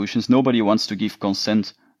 advertising solutions. Nobody wants to give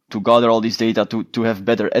consent to gather all this data to have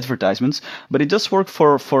better advertisements, but it does work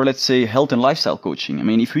for let's say health and lifestyle coaching. I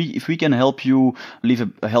mean, if we can help you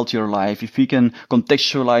live a healthier life, if we can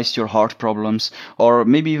contextualize your heart problems, or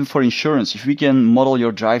maybe even for insurance, if we can model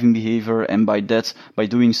your driving behavior and by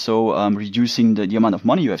doing so reducing the amount of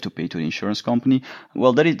money you have to pay to the insurance company,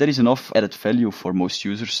 well, that is enough added value for most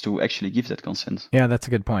users to actually give that consent. Yeah, that's a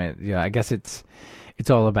good point. Yeah, I guess it's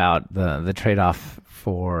all about the trade-off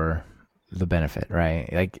for the benefit,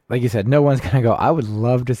 right? Like you said, no one's gonna go, I would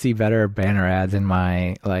love to see better banner ads in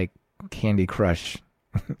my Candy Crush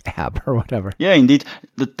app or whatever. Yeah, indeed.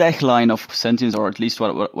 The tagline of Sentience, or at least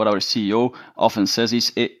what our CEO often says,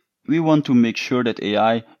 is we want to make sure that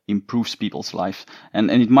AI improves people's life.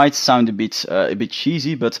 And it might sound a bit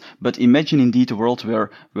cheesy, but imagine indeed a world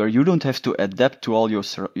where you don't have to adapt to all your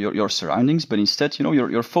surroundings, but instead,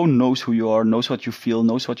 your phone knows who you are, knows what you feel,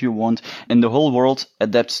 knows what you want, and the whole world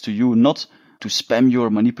adapts to you, not spam you or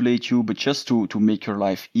manipulate you, but just to make your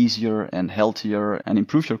life easier and healthier and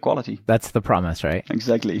improve your quality. That's the promise, right?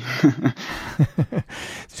 Exactly.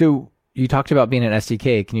 So you talked about being an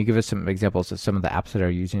SDK. Can you give us some examples of some of the apps that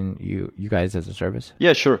are using you guys as a service?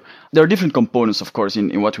 Yeah, sure. There are different components, of course,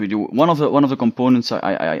 in what we do. One of the components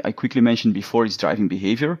I quickly mentioned before is driving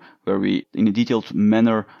behavior, where we, in a detailed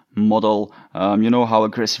manner, model, how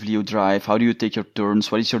aggressively you drive, how do you take your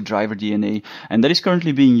turns, what is your driver DNA, and that is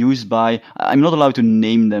currently being used by, I'm not allowed to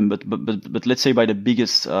name them, but let's say by the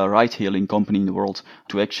biggest ride-hailing company in the world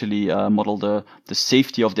to actually model the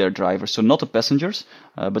safety of their drivers. So not the passengers,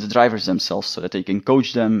 but the drivers themselves, so that they can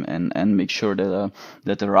coach them and make sure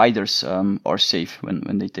that the riders are safe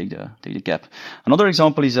when they take the cab. Another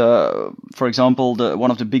example is, for example,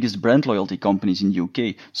 one of the biggest brand loyalty companies in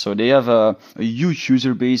UK. So they have a huge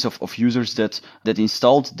user base of users that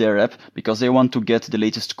installed their app because they want to get the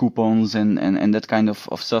latest coupons and that kind of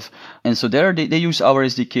stuff. And so there they use our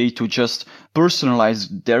SDK to just personalize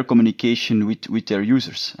their communication with their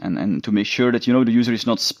users and to make sure that, the user is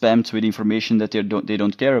not spammed with information that they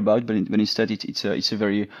don't care about, but instead it's a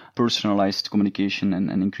very personalized communication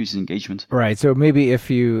and increases engagement. Right. So maybe if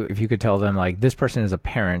you could tell them like this person is a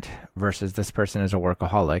parent versus this person is a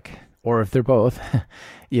workaholic, or if they're both,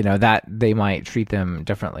 that they might treat them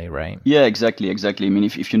differently, right? Yeah, exactly. I mean,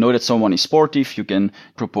 if you know that someone is sportive, you can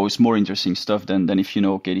propose more interesting stuff than if you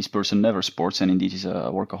know, okay, this person never sports and indeed is a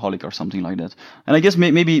workaholic or something like that. And I guess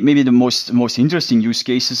maybe the most interesting use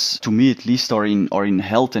cases, to me at least, are in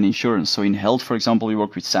health and insurance. So in health, for example, we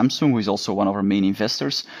work with Samsung, who is also one of our main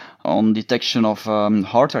investors, on detection of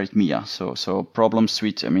heart arrhythmia. So problems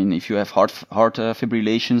with, if you have heart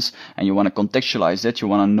fibrillations and you want to contextualize that, you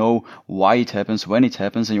want to know why it happens, when it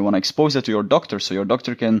happens, and you want to expose that to your doctor, so your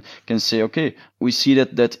doctor can say, okay, we see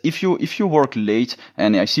that if you work late,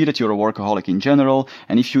 and I see that you're a workaholic in general,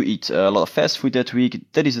 and if you eat a lot of fast food that week,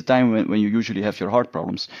 that is the time when you usually have your heart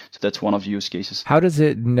problems. So that's one of the use cases. How does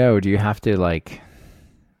it know? Do you have to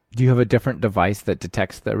do you have a different device that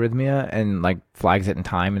detects the arrhythmia and flags it in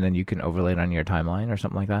time, and then you can overlay it on your timeline or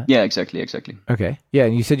something like that? Yeah, exactly. Okay. Yeah,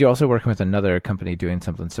 and you said you're also working with another company doing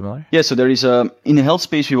something similar? Yeah, so there is in the health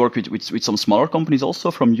space, we work with some smaller companies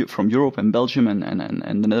also from Europe and Belgium and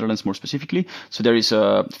the Netherlands more specifically. So there is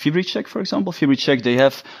FibriCheck, for example. FibriCheck, they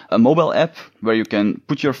have a mobile app where you can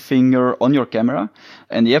put your finger on your camera,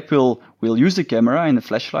 and the app will use the camera and the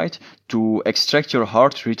flashlight to extract your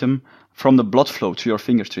heart rhythm from the blood flow to your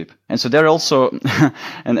fingertip. And so they're also,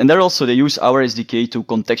 they use our SDK to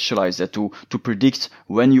contextualize that, to predict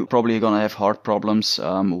when you're probably going to have heart problems,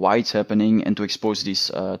 why it's happening, and to expose this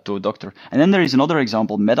to a doctor. And then there is another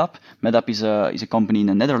example, MedApp. MedApp is a company in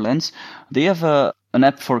the Netherlands. They have an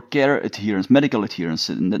app for care adherence, medical adherence.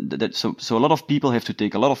 And so a lot of people have to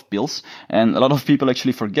take a lot of pills, and a lot of people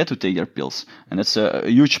actually forget to take their pills. And that's a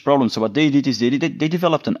huge problem. So what they did is they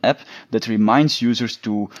developed an app that reminds users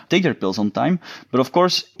to take their pills on time. But of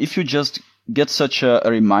course, if you just get such a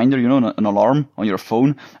reminder, an alarm on your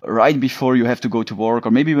phone right before you have to go to work,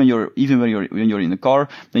 or maybe when you're in the car,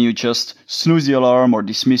 then you just snooze the alarm or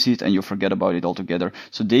dismiss it and you forget about it altogether.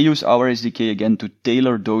 So they use our SDK again to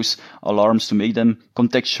tailor those alarms to make them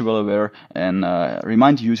contextual aware and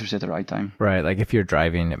remind users at the right time. Right, like if you're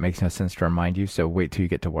driving, it makes no sense to remind you, so wait till you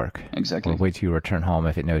get to work. Exactly. Or wait till you return home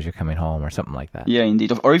if it knows you're coming home or something like that. Yeah,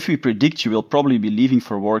 indeed. Or if we predict you will probably be leaving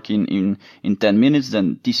for work in 10 minutes,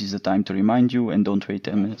 then this is the time to remind you and don't wait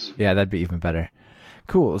 10 minutes. Yeah, that'd be even better.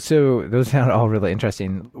 Cool. So those sound all really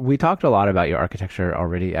interesting. We talked a lot about your architecture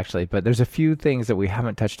already, actually, but there's a few things that we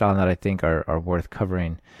haven't touched on that I think are worth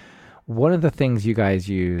covering. One of the things you guys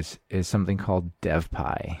use is something called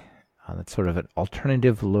DevPy. That's sort of an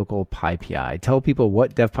alternative local PyPI. Tell people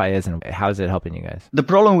what DevPy is and how is it helping you guys? The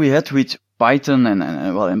problem we had with Python and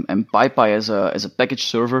PyPI as a package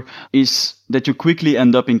server is that you quickly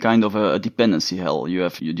end up in kind of a dependency hell. You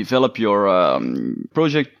develop your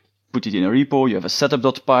project, put it in a repo, you have a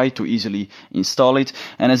setup.py to easily install it,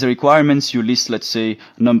 and as a requirements you list, let's say,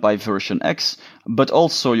 NumPy version X, but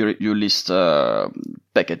also you list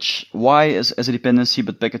package Y as a dependency,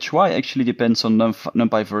 but package Y actually depends on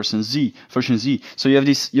NumPy version Z. So you have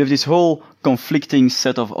this whole conflicting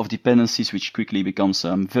set of dependencies, which quickly becomes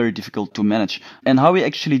very difficult to manage. And how we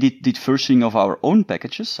actually did versioning of our own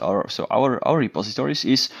packages, our repositories,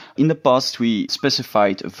 is in the past we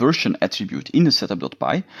specified a version attribute in the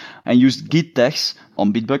setup.py and used git tags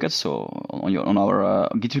on Bitbucket, so on our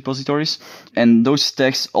Git repositories, and those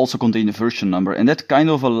tags also contain the version number, and that kind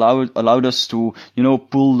of allowed us to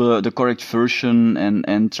pull the correct version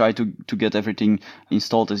and try to get everything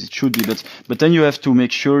installed as it should be. But then you have to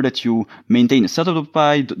make sure that you maintain the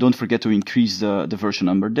setup.py. Don't forget to increase the version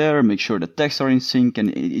number there. Make sure the tags are in sync, and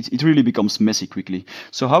it really becomes messy quickly.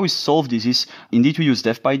 So how we solve this is, indeed, we use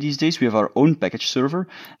DevPy these days. We have our own package server,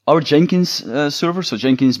 our Jenkins server. So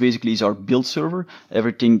Jenkins basically is our build server.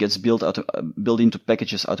 Everything gets built into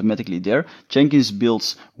packages automatically there. Jenkins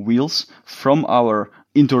builds wheels from our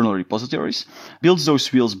internal repositories, builds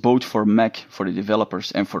those wheels both for Mac, for the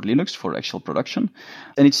developers, and for Linux, for actual production.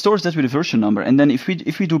 And it stores that with a version number. And then if we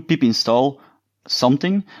do pip install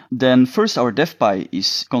something, then first our DevPy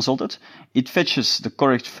is consulted. It fetches the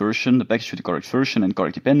correct version, the package with the correct version and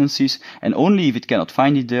correct dependencies, and only if it cannot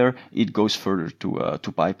find it there, it goes further to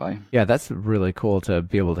PyPy. Yeah, that's really cool to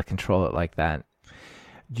be able to control it like that.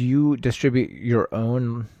 Do you distribute your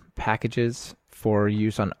own packages for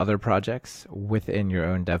use on other projects within your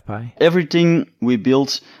own DevPy? Everything we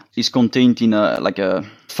build is contained in a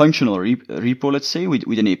functional repo, let's say,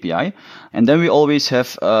 with an API. And then we always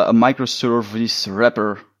have a microservice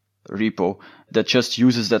wrapper repo that just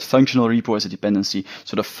uses that functional repo as a dependency.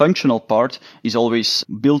 So the functional part is always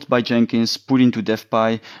built by Jenkins, put into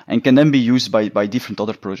DevPy, and can then be used by different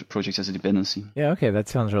other projects as a dependency. Yeah, okay, that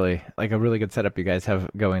sounds really like a really good setup you guys have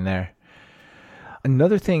going there.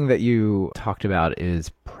 Another thing that you talked about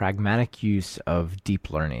is pragmatic use of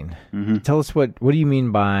deep learning. Mm-hmm. Tell us what do you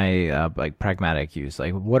mean by pragmatic use?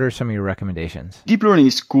 Like, what are some of your recommendations? Deep learning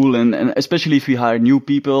is cool, and especially if we hire new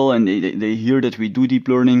people and they hear that we do deep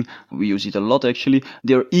learning, we use it a lot actually.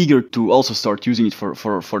 They're eager to also start using it for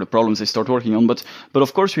the problems they start working on. But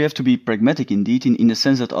of course we have to be pragmatic indeed, in the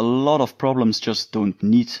sense that a lot of problems just don't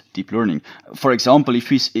need deep learning. For example,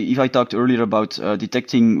 if I talked earlier about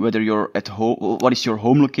detecting whether you're at home, what is your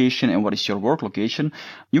home location and what is your work location,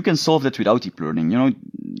 you can solve that without deep learning.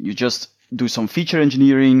 You just do some feature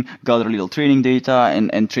engineering, gather a little training data,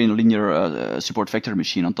 and train a linear support vector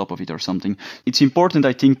machine on top of it or something. It's important,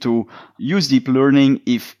 I think, to use deep learning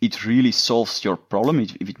if it really solves your problem,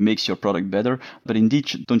 if it makes your product better. But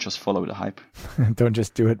indeed, don't just follow the hype. Don't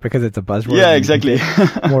just do it because it's a buzzword. Yeah, exactly.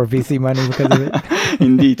 More VC money because of it.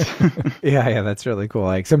 Indeed. Yeah, that's really cool.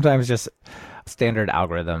 Like sometimes just standard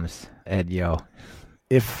algorithms and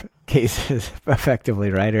if cases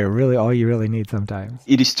effectively, right? Or really all you really need sometimes.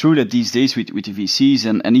 It is true that these days with the VCs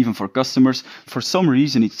and even for customers, for some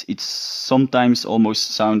reason it's sometimes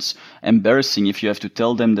almost sounds embarrassing if you have to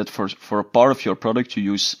tell them that for a part of your product you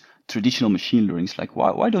use traditional machine learning. It's like,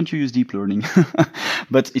 why don't you use deep learning?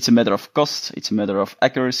 But it's a matter of cost, it's a matter of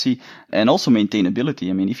accuracy, and also maintainability.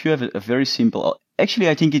 I mean, if you have a very simple... Actually,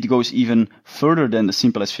 I think it goes even further than the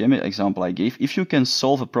simple SVM example I gave. If you can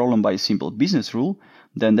solve a problem by a simple business rule,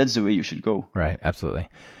 then that's the way you should go. Right, absolutely.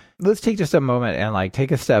 Let's take just a moment and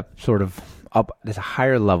take a step sort of up at a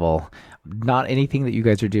higher level. Not anything that you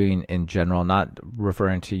guys are doing in general, not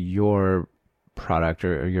referring to your product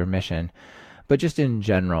or your mission, but just in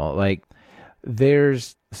general. Like,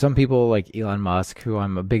 there's some people like Elon Musk, who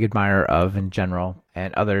I'm a big admirer of in general,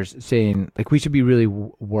 and others saying like we should be really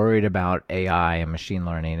worried about AI and machine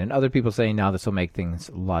learning, and other people saying now this will make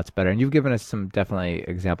things lots better. And you've given us some definite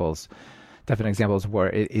examples where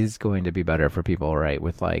it is going to be better for people, right?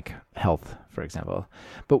 With like health, for example.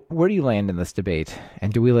 But where do you land in this debate?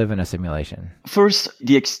 And do we live in a simulation? First,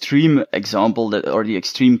 the extreme example or the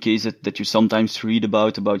extreme case that you sometimes read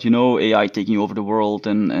about AI taking over the world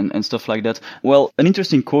and stuff like that. Well, an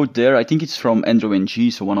interesting quote there, I think it's from Andrew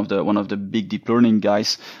Ng, so one of the big deep learning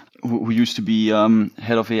guys, who used to be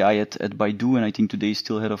head of AI at Baidu, and I think today is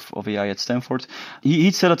still head of AI at Stanford.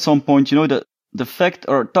 He said at some point, that the fact,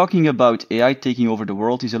 or talking about AI taking over the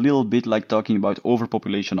world, is a little bit like talking about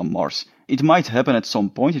overpopulation on Mars. It might happen at some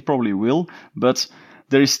point, it probably will, but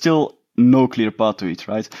there is still no clear path to it,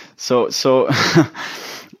 right? So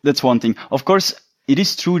that's one thing. Of course, it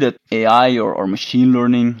is true that AI or machine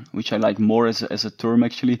learning, which I like more as a term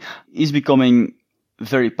actually, is becoming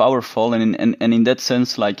very powerful, and in that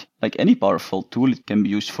sense, like any powerful tool, it can be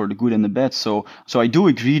used for the good and the bad. So I do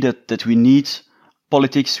agree that we need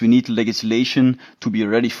politics, we need legislation to be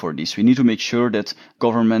ready for this. We need to make sure that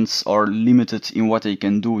governments are limited in what they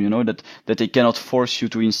can do, that they cannot force you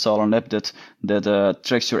to install an app that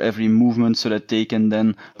tracks your every movement so that they can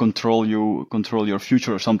then control your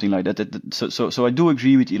future or something like that. So I do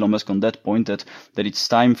agree with Elon Musk on that point, that it's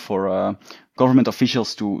time for government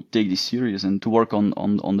officials to take this serious and to work on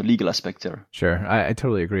the legal aspect there. Sure, I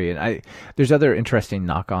totally agree. And there's other interesting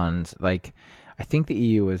knock-ons, like I think the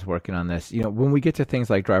EU is working on this. When we get to things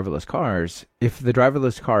like driverless cars, if the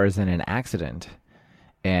driverless car is in an accident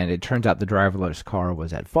and it turns out the driverless car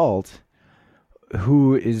was at fault,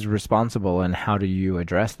 who is responsible and how do you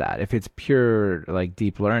address that? If it's pure like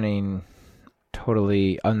deep learning,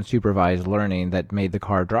 totally unsupervised learning that made the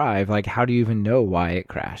car drive, like how do you even know why it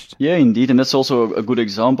crashed? Yeah, indeed. And that's also a good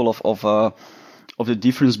example of the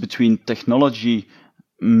difference between technology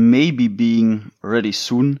maybe being ready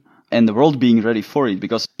soon and the world being ready for it.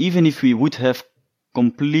 Because even if we would have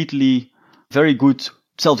completely very good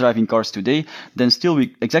self-driving cars today, then still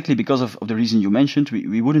exactly because of the reason you mentioned,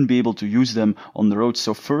 we wouldn't be able to use them on the road.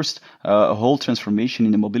 So first, a whole transformation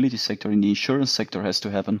in the mobility sector, in the insurance sector has to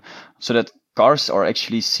happen so that cars are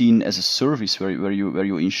actually seen as a service where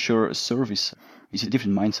you insure a service. It's a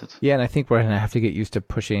different mindset. Yeah, and I think we're going to have to get used to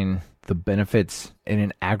pushing the benefits in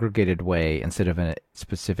an aggregated way instead of in a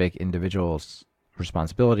specific individual's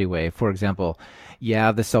responsibility way. For example,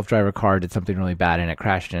 the self-driver car did something really bad and it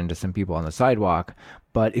crashed into some people on the sidewalk.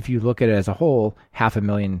 But if you look at it as a whole,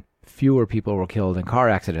 500,000 fewer people were killed in car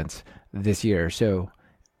accidents this year. So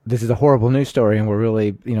this is a horrible news story and we're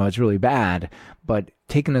really, it's really bad. But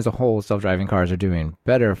taken as a whole, self-driving cars are doing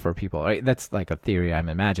better for people. Right? That's like a theory I'm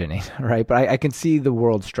imagining, right? But I can see the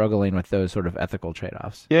world struggling with those sort of ethical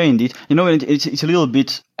trade-offs. Yeah, indeed. It's a little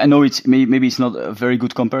bit, I know maybe it's not a very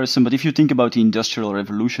good comparison, but if you think about the Industrial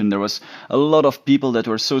Revolution, there was a lot of people that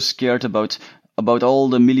were so scared about all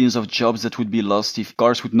the millions of jobs that would be lost if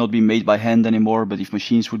cars would not be made by hand anymore, but if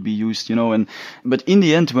machines would be used, but in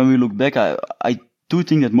the end, when we look back, I do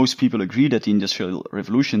think that most people agree that the Industrial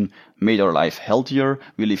Revolution made our life healthier,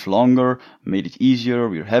 we live longer, made it easier,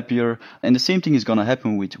 we're happier. And the same thing is going to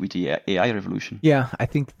happen with the AI revolution. Yeah, I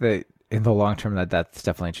think that in the long term that's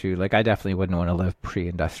definitely true. Like I definitely wouldn't want to live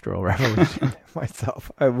pre-industrial revolution myself.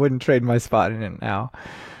 I wouldn't trade my spot in it now.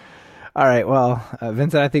 All right, well,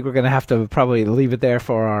 Vincent, I think we're going to have to probably leave it there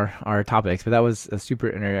for our topics, but that was a super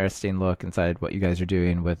interesting look inside what you guys are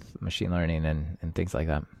doing with machine learning and things like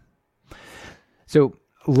that. So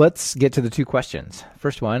let's get to the two questions.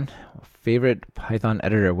 First one, favorite Python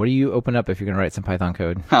editor. What do you open up if you're going to write some Python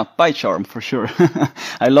code? PyCharm, for sure.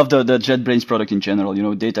 I love the JetBrains product in general.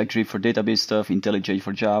 DataGrip for database stuff, IntelliJ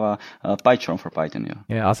for Java, PyCharm for Python.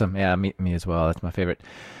 Yeah. Yeah, awesome. Yeah, me as well. That's my favorite.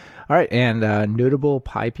 All right, and notable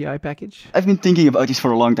PyPI package? I've been thinking about this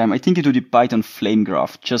for a long time. I think it would be Python Flame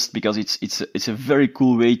Graph, just because it's a very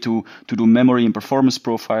cool way to do memory and performance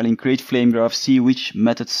profiling, create flame graphs, see which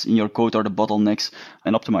methods in your code are the bottlenecks,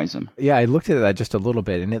 and optimize them. Yeah, I looked at that just a little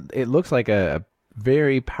bit, and it looks like a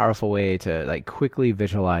very powerful way to like quickly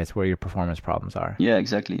visualize where your performance problems are. Yeah,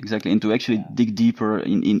 exactly. And to actually dig deeper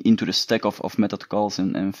into the stack of method calls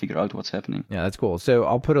and figure out what's happening. Yeah, that's cool. So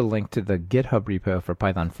I'll put a link to the GitHub repo for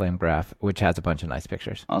Python Flame Graph, which has a bunch of nice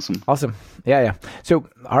pictures. Awesome. Yeah. So,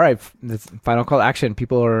 all right, this final call to action.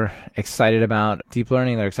 People are excited about deep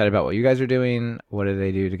learning. They're excited about what you guys are doing. What do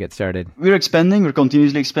they do to get started? We're expanding. We're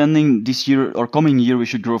continuously expanding. This year or coming year, we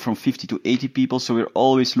should grow from 50 to 80 people. So we're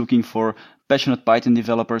always looking for passionate Python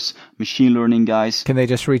developers, machine learning guys. Can they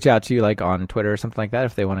just reach out to you like on Twitter or something like that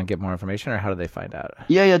if they want to get more information, or how do they find out?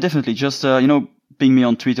 Yeah, definitely. Just, ping me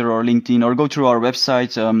on Twitter or LinkedIn, or go through our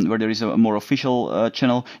website where there is a more official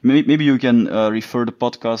channel. Maybe you can refer the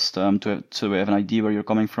podcast so we have an idea where you're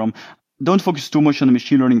coming from. Don't focus too much on the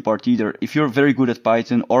machine learning part either. If you're very good at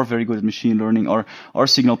Python or very good at machine learning or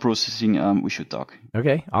signal processing, we should talk.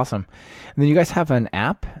 Okay, awesome. And then you guys have an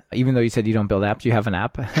app, even though you said you don't build apps, you have an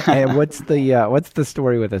app. And what's the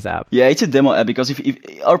story with this app? Yeah, it's a demo app because if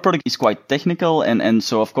our product is quite technical, and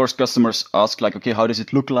so of course customers ask like, okay, how does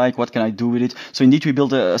it look like? What can I do with it? So indeed we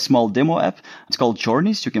built a small demo app. It's called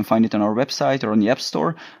Journeys. You can find it on our website or on the App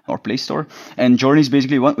Store or Play Store. And Journeys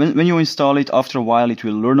basically, when you install it, after a while it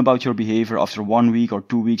will learn about your behavior. After 1 week or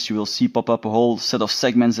 2 weeks, you will see pop up a whole set of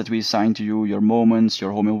segments that we assign to you, your moments,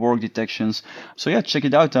 your home and work detections. So yeah, check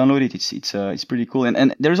it out, download it. It's pretty cool.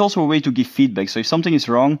 And there's also a way to give feedback. So if something is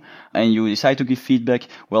wrong and you decide to give feedback,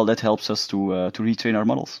 well, that helps us to retrain our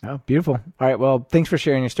models. Oh, beautiful. All right. Well, thanks for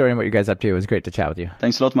sharing your story and what you guys are up to. It was great to chat with you.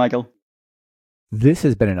 Thanks a lot, Michael. This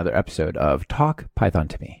has been another episode of Talk Python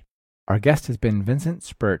to Me. Our guest has been Vincent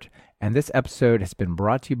Spurt, and this episode has been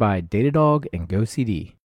brought to you by Datadog and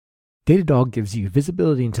GoCD. Datadog gives you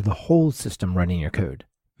visibility into the whole system running your code.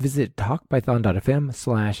 Visit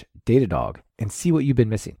talkpython.fm/Datadog and see what you've been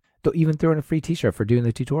missing. They'll even throw in a free t-shirt for doing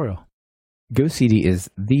the tutorial. GoCD is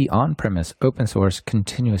the on-premise open source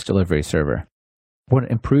continuous delivery server. Want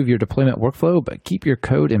to improve your deployment workflow but keep your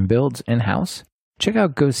code and builds in-house? Check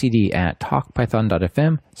out GoCD at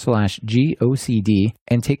talkpython.fm/GOCD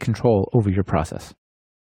and take control over your process.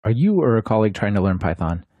 Are you or a colleague trying to learn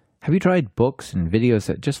Python? Have you tried books and videos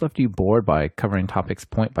that just left you bored by covering topics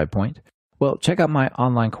point by point? Well, check out my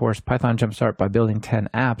online course, Python Jumpstart by Building 10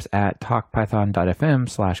 Apps at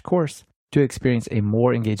talkpython.fm/course to experience a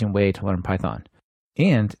more engaging way to learn Python.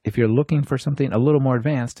 And if you're looking for something a little more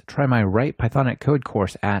advanced, try my Write Pythonic Code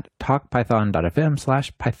course at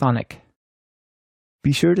talkpython.fm/Pythonic.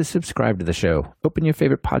 Be sure to subscribe to the show. Open your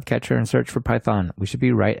favorite podcatcher and search for Python. We should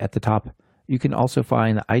be right at the top. You can also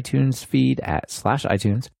find the iTunes feed at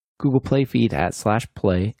 /iTunes, Google Play feed at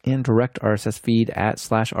 /play, and direct RSS feed at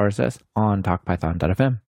 /RSS on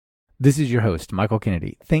talkpython.fm. This is your host, Michael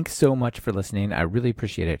Kennedy. Thanks so much for listening. I really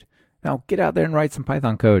appreciate it. Now get out there and write some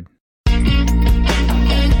Python code.